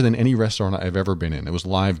louder than any restaurant I've ever been in. It was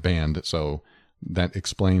live band, so that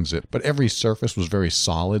explains it. But every surface was very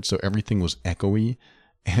solid, so everything was echoey,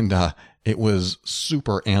 and it was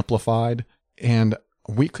super amplified, and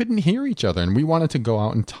we couldn't hear each other, and we wanted to go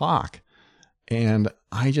out and talk. And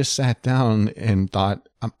I just sat down and thought,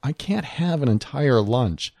 I can't have an entire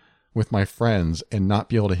lunch with my friends and not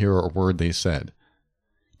be able to hear a word they said.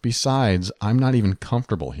 Besides, I'm not even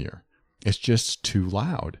comfortable here. It's just too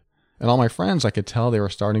loud. And all my friends, I could tell they were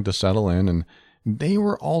starting to settle in, and they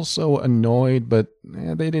were also annoyed, but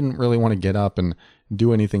they didn't really want to get up and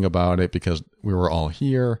do anything about it because we were all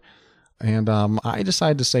here. And I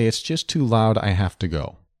decided to say, it's just too loud, I have to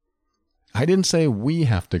go. I didn't say we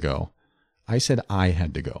have to go. I said I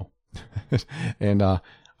had to go. And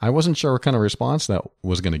I wasn't sure what kind of response that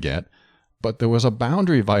was going to get, but there was a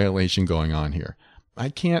boundary violation going on here. I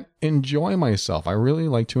can't enjoy myself. I really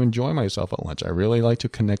like to enjoy myself at lunch. I really like to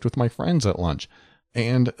connect with my friends at lunch.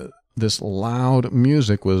 And this loud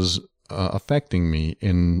music was affecting me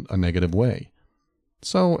in a negative way.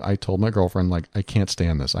 So I told my girlfriend, I can't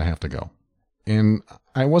stand this. I have to go. And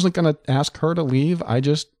I wasn't going to ask her to leave. I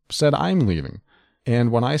just said I'm leaving.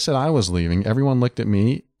 And when I said I was leaving, everyone looked at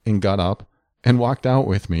me and got up and walked out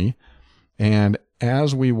with me. And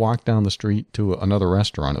as we walked down the street to another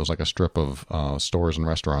restaurant, it was like a strip of stores and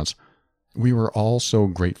restaurants, we were all so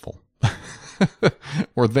grateful.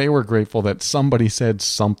 Or they were grateful that somebody said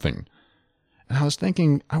something. And I was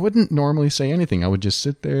thinking, I wouldn't normally say anything. I would just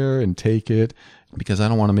sit there and take it because I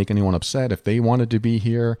don't want to make anyone upset. If they wanted to be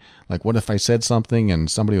here, what if I said something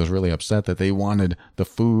and somebody was really upset that they wanted the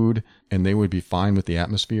food and they would be fine with the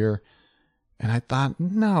atmosphere? And I thought,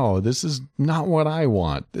 no, this is not what I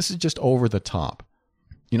want. This is just over the top.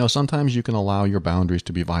 Sometimes you can allow your boundaries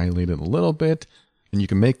to be violated a little bit, and you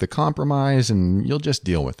can make the compromise, and you'll just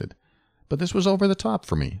deal with it. But this was over the top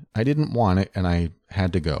for me. I didn't want it, and I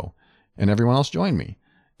had to go. And everyone else joined me.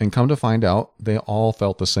 And come to find out, they all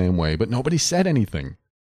felt the same way, but nobody said anything.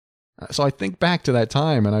 So I think back to that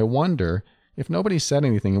time, and I wonder, if nobody said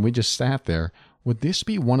anything and we just sat there, would this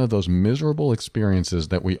be one of those miserable experiences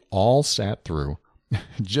that we all sat through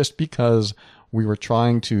just because we were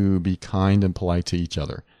trying to be kind and polite to each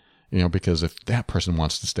other? Because if that person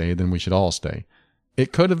wants to stay, then we should all stay.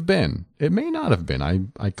 It could have been. It may not have been.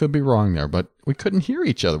 I could be wrong there, but we couldn't hear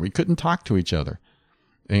each other. We couldn't talk to each other.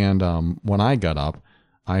 And when I got up,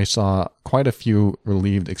 I saw quite a few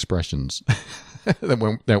relieved expressions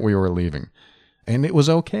that we were leaving. And it was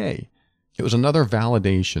okay. It was another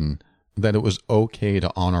validation that it was okay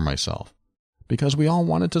to honor myself. Because we all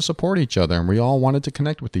wanted to support each other and we all wanted to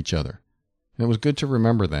connect with each other. And it was good to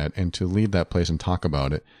remember that and to leave that place and talk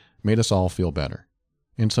about it made us all feel better.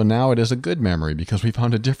 And so now it is a good memory because we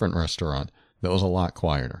found a different restaurant that was a lot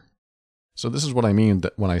quieter. So this is what I mean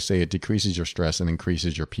that when I say it decreases your stress and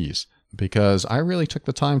increases your peace. Because I really took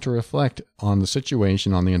the time to reflect on the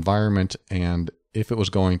situation, on the environment, and if it was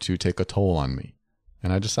going to take a toll on me.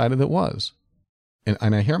 And I decided it was. And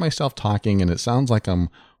I hear myself talking, and it sounds like I'm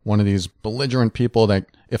one of these belligerent people that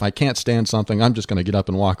if I can't stand something, I'm just going to get up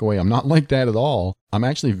and walk away. I'm not like that at all. I'm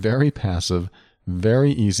actually very passive,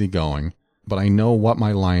 very easygoing, but I know what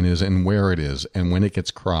my line is and where it is. And when it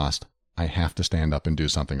gets crossed, I have to stand up and do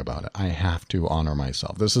something about it. I have to honor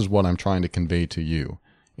myself. This is what I'm trying to convey to you,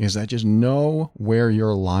 is that just know where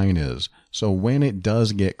your line is. So when it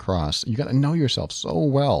does get crossed, you got to know yourself so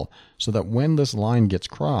well so that when this line gets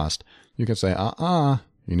crossed, you can say,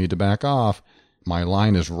 you need to back off. My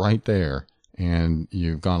line is right there, and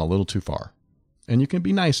you've gone a little too far. And you can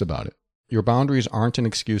be nice about it. Your boundaries aren't an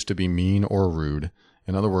excuse to be mean or rude.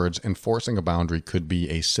 In other words, enforcing a boundary could be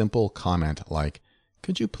a simple comment like,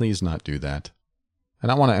 could you please not do that?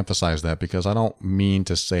 And I want to emphasize that because I don't mean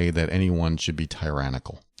to say that anyone should be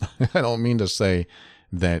tyrannical. I don't mean to say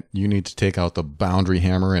that you need to take out the boundary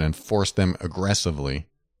hammer and enforce them aggressively.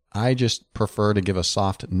 I just prefer to give a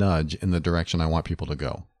soft nudge in the direction I want people to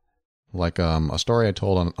go. Like a story I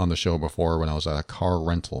told on the show before when I was at a car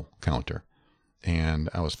rental counter. And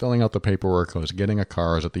I was filling out the paperwork, I was getting a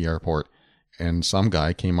car, I was at the airport, and some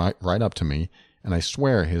guy came right up to me, and I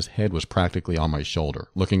swear his head was practically on my shoulder,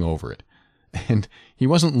 looking over it. And he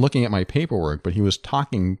wasn't looking at my paperwork, but he was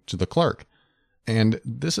talking to the clerk. And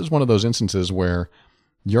this is one of those instances where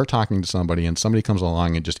you're talking to somebody and somebody comes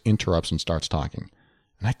along and just interrupts and starts talking.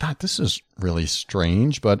 And I thought, this is really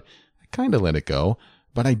strange, but I kind of let it go.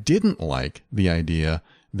 But I didn't like the idea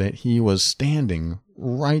that he was standing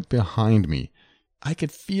right behind me. I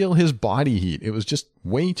could feel his body heat. It was just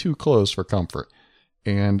way too close for comfort.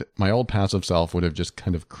 And my old passive self would have just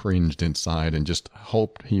kind of cringed inside and just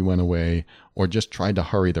hoped he went away or just tried to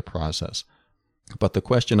hurry the process. But the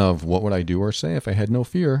question of what would I do or say if I had no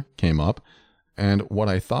fear came up. And what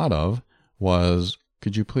I thought of was,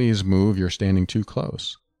 could you please move? You're standing too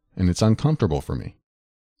close, and it's uncomfortable for me.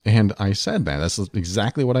 And I said that. That's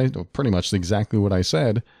pretty much exactly what I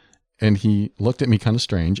said. And he looked at me kind of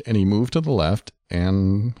strange, and he moved to the left,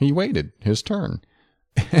 and he waited his turn.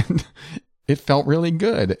 And it felt really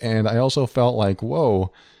good. And I also felt like,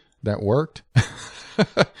 whoa, that worked.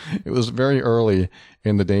 It was very early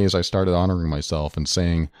in the days I started honoring myself and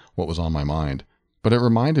saying what was on my mind. But it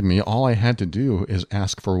reminded me all I had to do is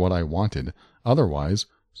ask for what I wanted. Otherwise,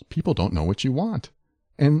 people don't know what you want.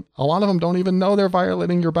 And a lot of them don't even know they're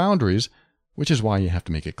violating your boundaries, which is why you have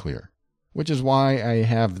to make it clear. Which is why I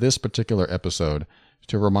have this particular episode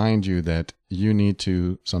to remind you that you need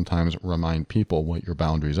to sometimes remind people what your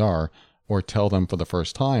boundaries are, or tell them for the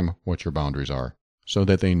first time what your boundaries are, so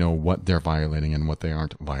that they know what they're violating and what they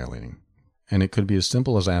aren't violating. And it could be as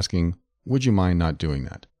simple as asking, would you mind not doing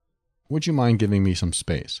that? Would you mind giving me some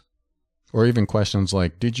space? Or even questions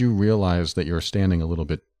like, did you realize that you're standing a little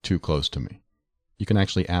bit too close to me? You can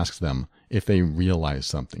actually ask them if they realize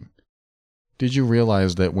something. Did you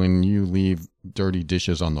realize that when you leave dirty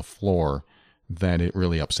dishes on the floor, that it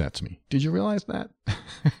really upsets me? Did you realize that?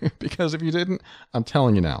 Because if you didn't, I'm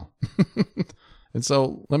telling you now. And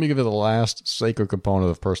so let me give you the last sacred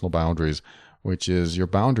component of personal boundaries, which is your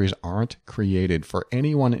boundaries aren't created for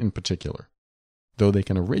anyone in particular, though they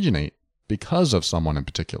can originate because of someone in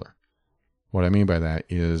particular. What I mean by that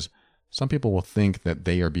is some people will think that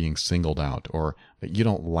they are being singled out, or that you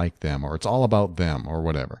don't like them, or it's all about them, or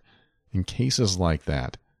whatever. In cases like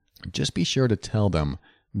that, just be sure to tell them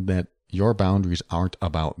that your boundaries aren't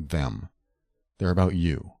about them. They're about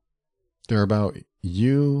you. They're about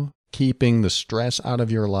you keeping the stress out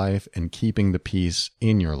of your life and keeping the peace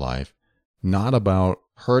in your life, not about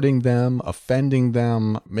hurting them, offending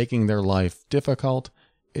them, making their life difficult.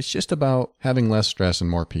 It's just about having less stress and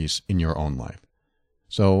more peace in your own life.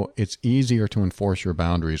 So it's easier to enforce your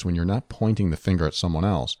boundaries when you're not pointing the finger at someone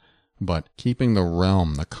else, but keeping the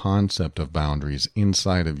realm, the concept of boundaries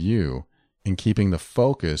inside of you, and keeping the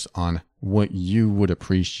focus on what you would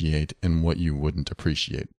appreciate and what you wouldn't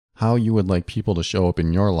appreciate. How you would like people to show up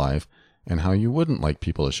in your life and how you wouldn't like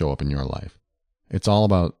people to show up in your life. It's all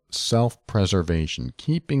about self-preservation,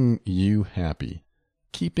 keeping you happy,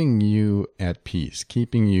 keeping you at peace,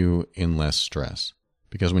 keeping you in less stress.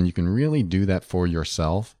 Because when you can really do that for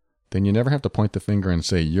yourself, then you never have to point the finger and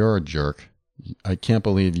say, you're a jerk. I can't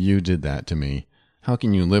believe you did that to me. How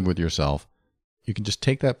can you live with yourself? You can just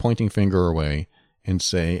take that pointing finger away and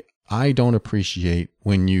say, I don't appreciate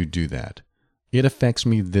when you do that. It affects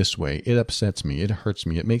me this way. It upsets me. It hurts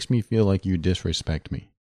me. It makes me feel like you disrespect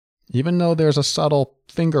me. Even though there's a subtle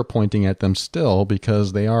finger pointing at them still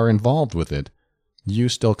because they are involved with it, you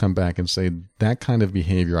still come back and say, that kind of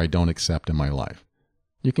behavior I don't accept in my life.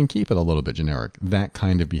 You can keep it a little bit generic, that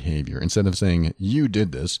kind of behavior. Instead of saying, you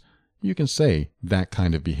did this, you can say, that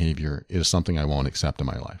kind of behavior is something I won't accept in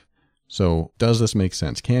my life. So, does this make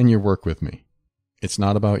sense? Can you work with me? It's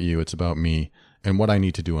not about you, it's about me and what I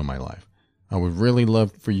need to do in my life. I would really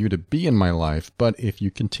love for you to be in my life, but if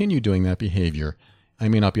you continue doing that behavior, I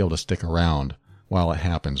may not be able to stick around while it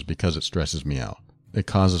happens because it stresses me out. It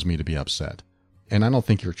causes me to be upset. And I don't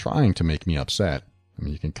think you're trying to make me upset. I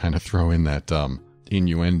mean, you can kind of throw in that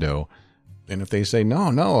innuendo. And if they say,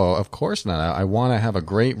 no, of course not. I want to have a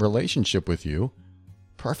great relationship with you.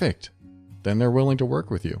 Perfect. Then they're willing to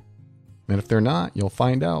work with you. And if they're not, you'll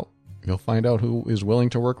find out. You'll find out who is willing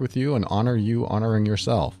to work with you and honor you, honoring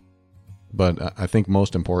yourself. But I think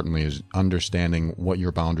most importantly is understanding what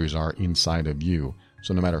your boundaries are inside of you.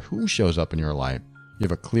 So no matter who shows up in your life, you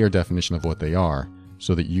have a clear definition of what they are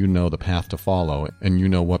so that you know the path to follow and you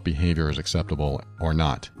know what behavior is acceptable or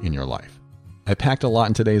not in your life. I packed a lot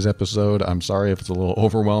in today's episode. I'm sorry if it's a little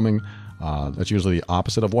overwhelming. That's usually the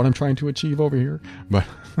opposite of what I'm trying to achieve over here. But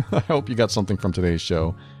I hope you got something from today's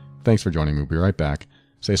show. Thanks for joining me. We'll be right back.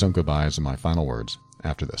 Say some goodbyes and my final words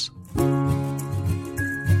after this.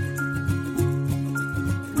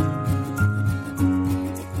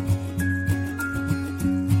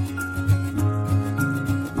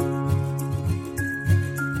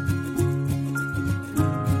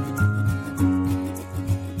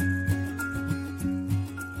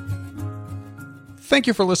 Thank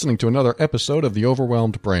you for listening to another episode of The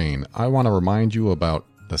Overwhelmed Brain. I want to remind you about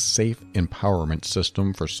the Safe Empowerment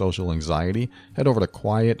System for Social Anxiety. Head over to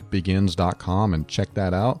quietbegins.com and check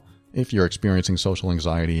that out. If you're experiencing social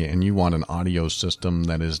anxiety and you want an audio system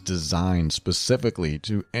that is designed specifically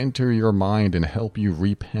to enter your mind and help you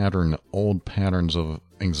repattern old patterns of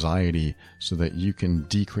anxiety so that you can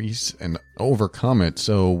decrease and overcome it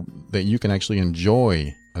so that you can actually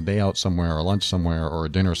enjoy a day out somewhere or lunch somewhere or a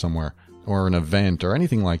dinner somewhere or an event or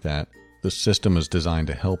anything like that, the system is designed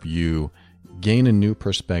to help you gain a new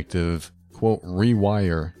perspective, quote,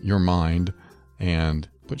 rewire your mind, and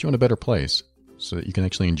put you in a better place so that you can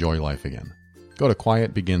actually enjoy life again. Go to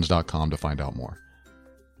quietbegins.com to find out more.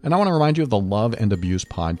 And I want to remind you of the Love and Abuse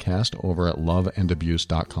podcast over at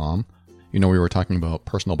loveandabuse.com. We were talking about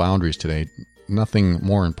personal boundaries today. Nothing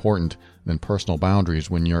more important than personal boundaries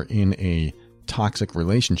when you're in a toxic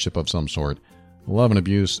relationship of some sort. Love and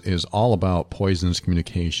Abuse is all about poisonous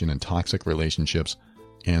communication and toxic relationships.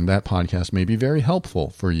 And that podcast may be very helpful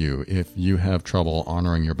for you if you have trouble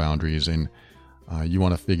honoring your boundaries and you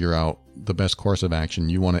want to figure out the best course of action.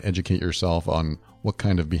 You want to educate yourself on what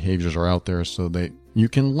kind of behaviors are out there so that you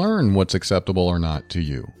can learn what's acceptable or not to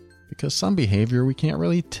you. Because some behavior, we can't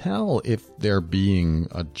really tell if they're being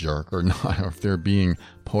a jerk or not, or if they're being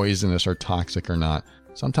poisonous or toxic or not.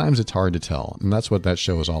 Sometimes it's hard to tell. And that's what that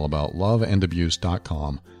show is all about.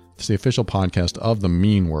 Loveandabuse.com. It's the official podcast of the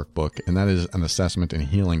Mean Workbook, and that is an assessment and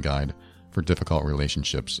healing guide for difficult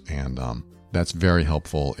relationships. And that's very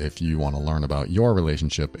helpful if you want to learn about your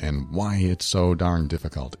relationship and why it's so darn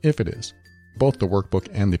difficult, if it is. Both the workbook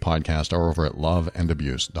and the podcast are over at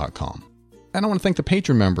loveandabuse.com. And I want to thank the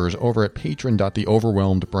Patreon members over at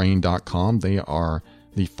patron.theoverwhelmedbrain.com. They are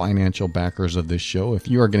the financial backers of this show. If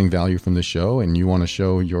you are getting value from this show and you want to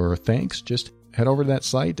show your thanks, just head over to that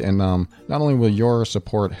site. And not only will your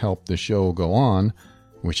support help the show go on,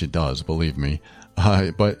 which it does, believe me,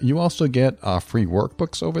 but you also get free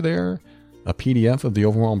workbooks over there, a PDF of the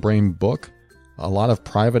Overwhelmed Brain book, a lot of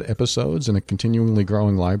private episodes in a continually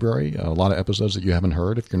growing library, a lot of episodes that you haven't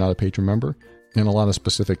heard if you're not a patron member, and a lot of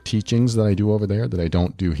specific teachings that I do over there that I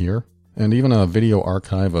don't do here, and even a video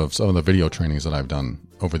archive of some of the video trainings that I've done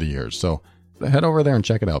over the years. So head over there and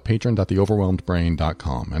check it out,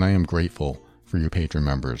 patron.theoverwhelmedbrain.com, and I am grateful for you patron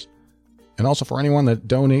members. And also for anyone that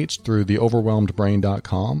donates through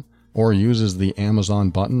theoverwhelmedbrain.com or uses the Amazon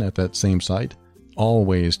button at that same site, all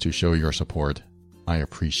ways to show your support. I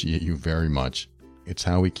appreciate you very much. It's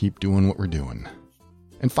how we keep doing what we're doing.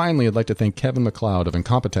 And finally, I'd like to thank Kevin MacLeod of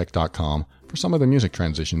Incompetech.com for some of the music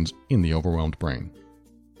transitions in The Overwhelmed Brain.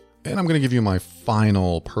 And I'm going to give you my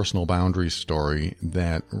final personal boundaries story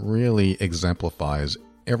that really exemplifies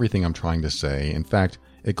everything I'm trying to say. In fact,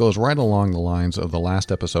 it goes right along the lines of the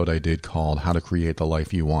last episode I did called How to Create the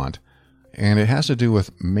Life You Want. And it has to do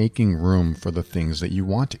with making room for the things that you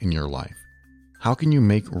want in your life. How can you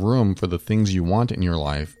make room for the things you want in your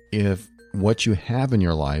life if what you have in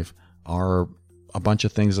your life are a bunch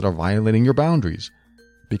of things that are violating your boundaries?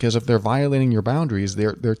 Because if they're violating your boundaries,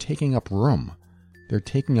 they're taking up room. They're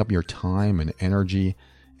taking up your time and energy,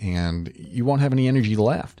 and you won't have any energy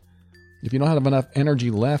left. If you don't have enough energy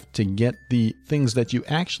left to get the things that you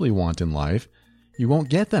actually want in life, you won't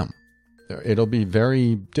get them. It'll be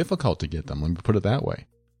very difficult to get them, let me put it that way.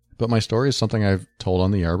 But my story is something I've told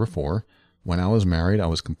on the air before. When I was married, I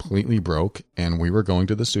was completely broke, and we were going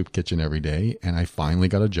to the soup kitchen every day, and I finally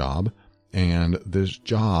got a job. And this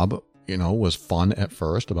job, was fun at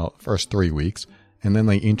first, about the first 3 weeks. And then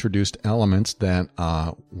they introduced elements that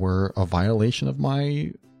were a violation of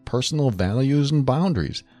my personal values and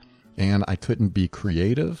boundaries. And I couldn't be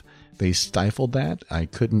creative. They stifled that. I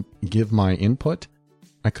couldn't give my input.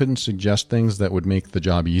 I couldn't suggest things that would make the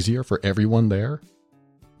job easier for everyone there.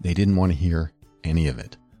 They didn't want to hear any of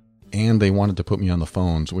it. And they wanted to put me on the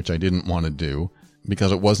phones, which I didn't want to do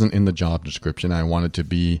because it wasn't in the job description. I wanted to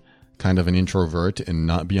be kind of an introvert and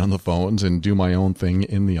not be on the phones and do my own thing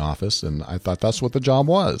in the office. And I thought that's what the job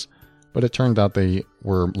was. But it turned out they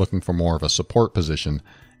were looking for more of a support position.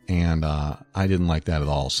 And I didn't like that at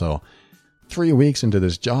all. So 3 weeks into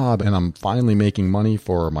this job, and I'm finally making money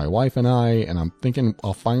for my wife and I, and I'm thinking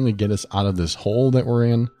I'll finally get us out of this hole that we're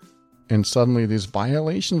in. And suddenly these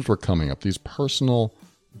violations were coming up, these personal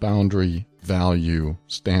boundary, value,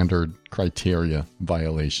 standard, criteria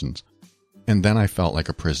violations. And then I felt like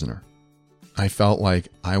a prisoner. I felt like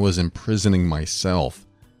I was imprisoning myself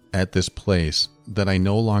at this place that I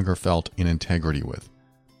no longer felt in integrity with,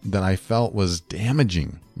 that I felt was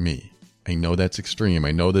damaging me. I know that's extreme.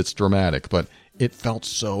 I know that's dramatic, but it felt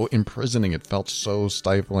so imprisoning. It felt so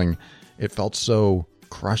stifling. It felt so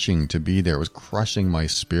crushing to be there. It was crushing my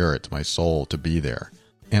spirit, my soul to be there.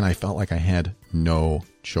 And I felt like I had no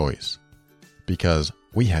choice because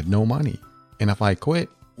we had no money. And if I quit,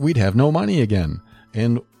 we'd have no money again.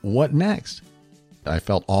 And what next? I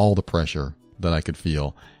felt all the pressure that I could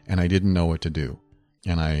feel, and I didn't know what to do.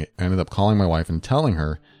 And I ended up calling my wife and telling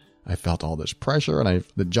her I felt all this pressure, and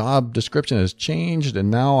the job description has changed, and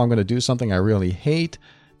now I'm going to do something I really hate,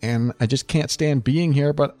 and I just can't stand being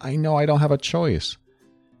here, but I know I don't have a choice.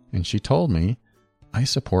 And she told me, I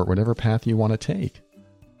support whatever path you want to take.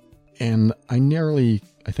 And I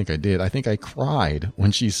think I cried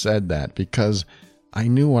when she said that, because I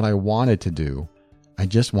knew what I wanted to do. I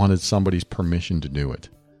just wanted somebody's permission to do it.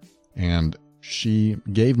 And she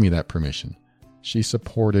gave me that permission. She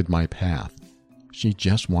supported my path. She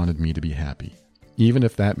just wanted me to be happy, even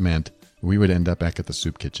if that meant we would end up back at the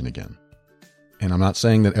soup kitchen again. And I'm not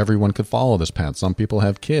saying that everyone could follow this path. Some people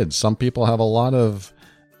have kids. Some people have a lot of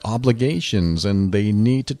obligations, and they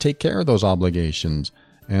need to take care of those obligations.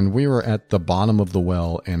 And we were at the bottom of the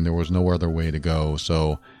well, and there was no other way to go.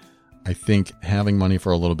 So I think having money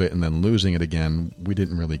for a little bit and then losing it again, we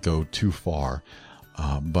didn't really go too far.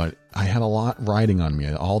 But I had a lot riding on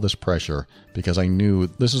me, all this pressure, because I knew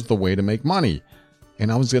this is the way to make money,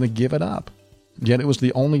 and I was going to give it up. Yet it was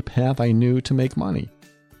the only path I knew to make money.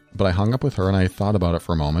 But I hung up with her, and I thought about it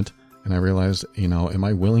for a moment, and I realized, am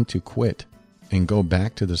I willing to quit and go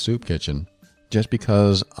back to the soup kitchen just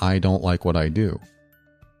because I don't like what I do?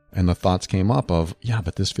 And the thoughts came up of, yeah,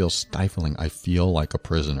 but this feels stifling. I feel like a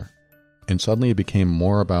prisoner. And suddenly it became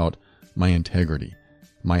more about my integrity,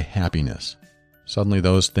 my happiness. Suddenly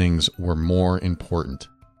those things were more important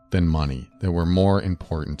than money. They were more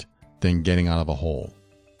important than getting out of a hole.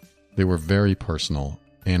 They were very personal,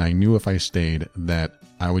 and I knew if I stayed that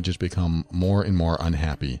I would just become more and more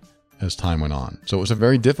unhappy as time went on. So it was a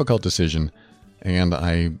very difficult decision, and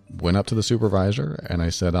I went up to the supervisor and I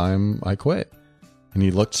said, I quit. And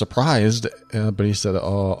he looked surprised, but he said,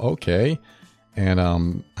 oh, okay.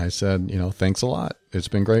 And I said, thanks a lot. It's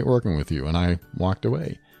been great working with you. And I walked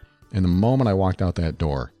away. And the moment I walked out that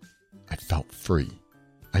door, I felt free.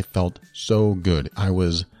 I felt so good. I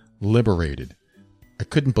was liberated. I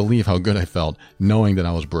couldn't believe how good I felt knowing that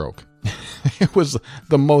I was broke. It was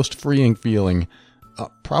the most freeing feeling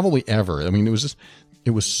probably ever. I mean,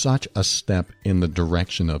 it was such a step in the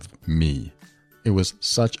direction of me. It was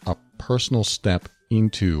such a personal step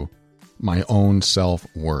into my own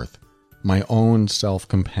self-worth, my own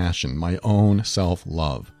self-compassion, my own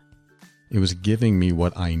self-love. It was giving me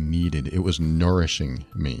what I needed. It was nourishing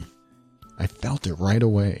me. I felt it right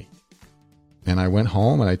away. And I went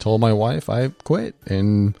home and I told my wife I quit,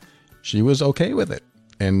 and she was okay with it.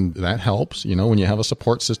 And that helps, when you have a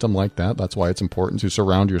support system like that. That's why it's important to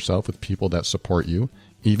surround yourself with people that support you,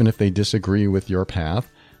 even if they disagree with your path,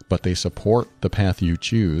 but they support the path you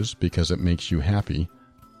choose because it makes you happy.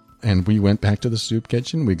 And we went back to the soup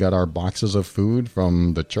kitchen. We got our boxes of food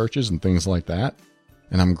from the churches and things like that.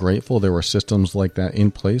 And I'm grateful there were systems like that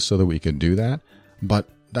in place so that we could do that. But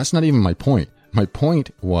that's not even my point. My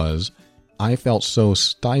point was I felt so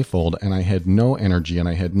stifled, and I had no energy, and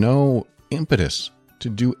I had no impetus to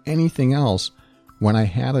do anything else when I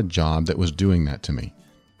had a job that was doing that to me.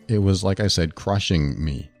 It was, like I said, crushing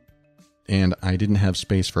me. And I didn't have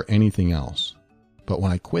space for anything else. But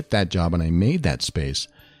when I quit that job and I made that space,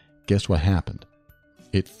 guess what happened?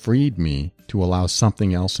 It freed me to allow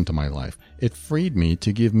something else into my life. It freed me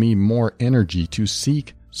to give me more energy to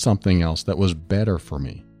seek something else that was better for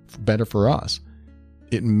me, better for us.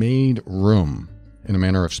 It made room, in a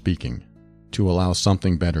manner of speaking, to allow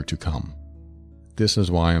something better to come. This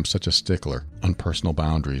is why I'm such a stickler on personal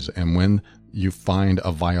boundaries, and when you find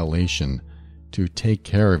a violation, to take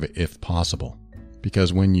care of it if possible.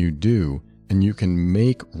 Because when you do, and you can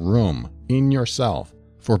make room in yourself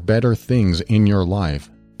for better things in your life,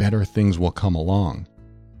 better things will come along.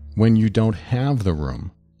 When you don't have the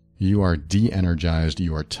room, you are de-energized,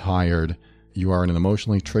 you are tired, you are in an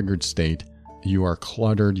emotionally triggered state, you are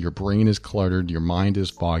cluttered, your brain is cluttered, your mind is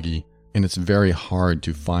foggy, and it's very hard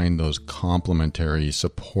to find those complementary,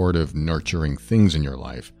 supportive, nurturing things in your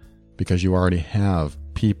life because you already have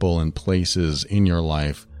people and places in your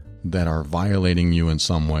life that are violating you in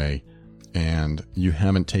some way, and you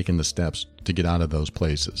haven't taken the steps to get out of those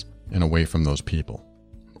places and away from those people.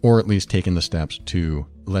 Or at least taken the steps to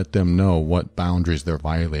let them know what boundaries they're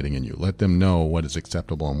violating in you. Let them know what is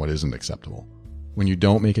acceptable and what isn't acceptable. When you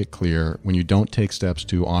don't make it clear, when you don't take steps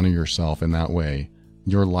to honor yourself in that way,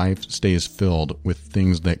 your life stays filled with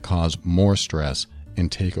things that cause more stress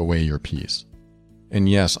and take away your peace. And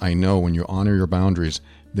yes, I know when you honor your boundaries,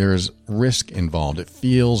 there's risk involved. It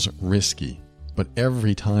feels risky. But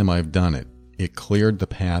every time I've done it, it cleared the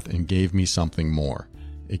path and gave me something more.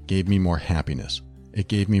 It gave me more happiness. It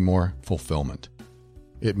gave me more fulfillment.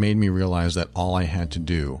 It made me realize that all I had to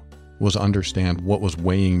do was understand what was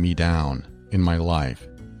weighing me down in my life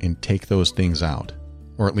and take those things out,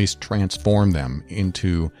 or at least transform them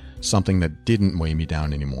into something that didn't weigh me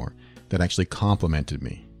down anymore, that actually complemented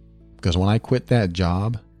me. Because when I quit that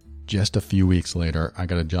job, just a few weeks later, I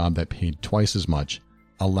got a job that paid twice as much,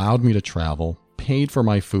 allowed me to travel, paid for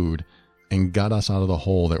my food, and got us out of the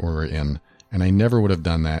hole that we were in, And I never would have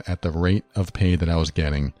done that at the rate of pay that I was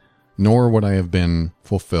getting, nor would I have been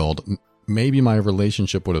fulfilled. Maybe my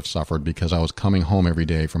relationship would have suffered because I was coming home every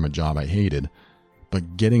day from a job I hated,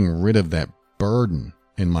 but getting rid of that burden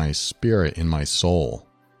in my spirit, in my soul,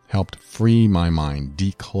 helped free my mind,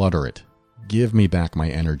 declutter it, give me back my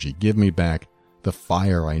energy, give me back the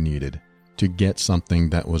fire I needed to get something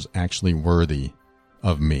that was actually worthy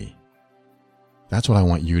of me. That's what I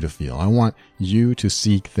want you to feel. I want you to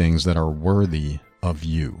seek things that are worthy of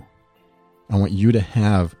you. I want you to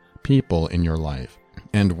have people in your life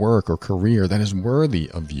and work or career that is worthy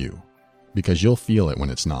of you, because you'll feel it when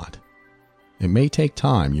it's not. It may take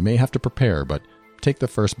time. You may have to prepare, but take the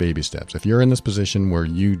first baby steps. If you're in this position where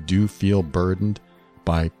you do feel burdened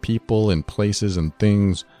by people and places and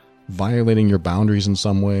things violating your boundaries in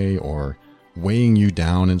some way or weighing you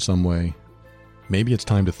down in some way, maybe it's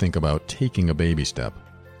time to think about taking a baby step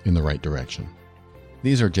in the right direction.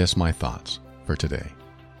 These are just my thoughts for today.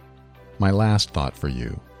 My last thought for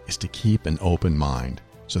you is to keep an open mind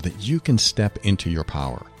so that you can step into your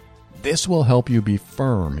power. This will help you be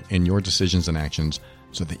firm in your decisions and actions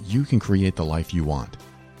so that you can create the life you want.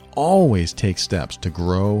 Always take steps to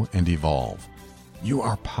grow and evolve. You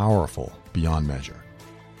are powerful beyond measure.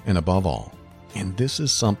 And above all, and this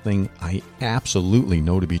is something I absolutely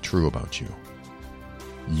know to be true about you,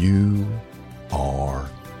 you are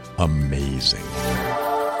amazing.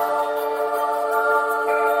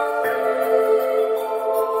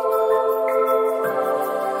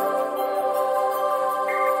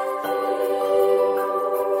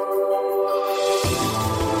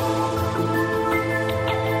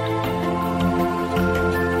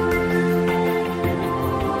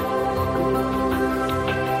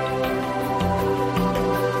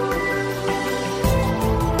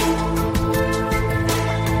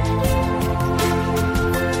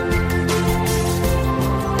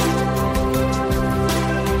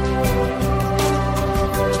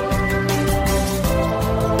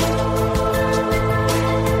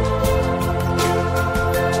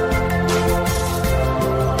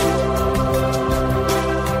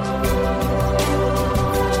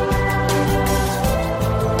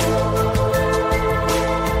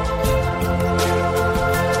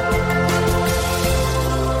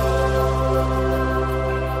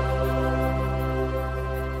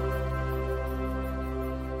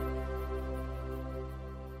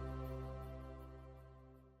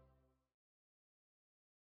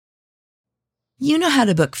 You know how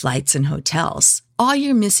to book flights and hotels. All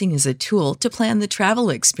you're missing is a tool to plan the travel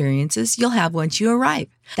experiences you'll have once you arrive.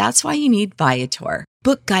 That's why you need Viator.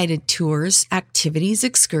 Book guided tours, activities,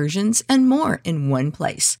 excursions, and more in one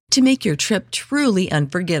place to make your trip truly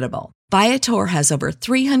unforgettable. Viator has over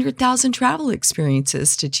 300,000 travel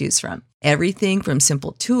experiences to choose from. Everything from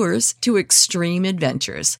simple tours to extreme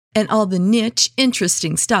adventures and all the niche,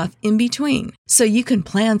 interesting stuff in between. So you can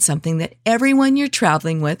plan something that everyone you're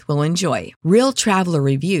traveling with will enjoy. Real traveler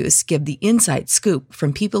reviews give the inside scoop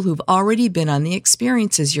from people who've already been on the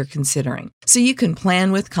experiences you're considering. So you can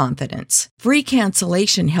plan with confidence. Free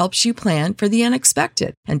cancellation helps you plan for the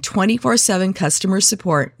unexpected. And 24/7 customer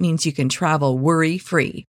support means you can travel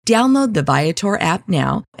worry-free. Download the Viator app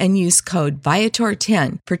now and use code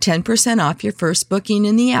Viator10 for 10% off your first booking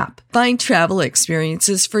in the app. Find travel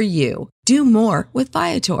experiences for you. Do more with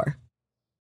Viator.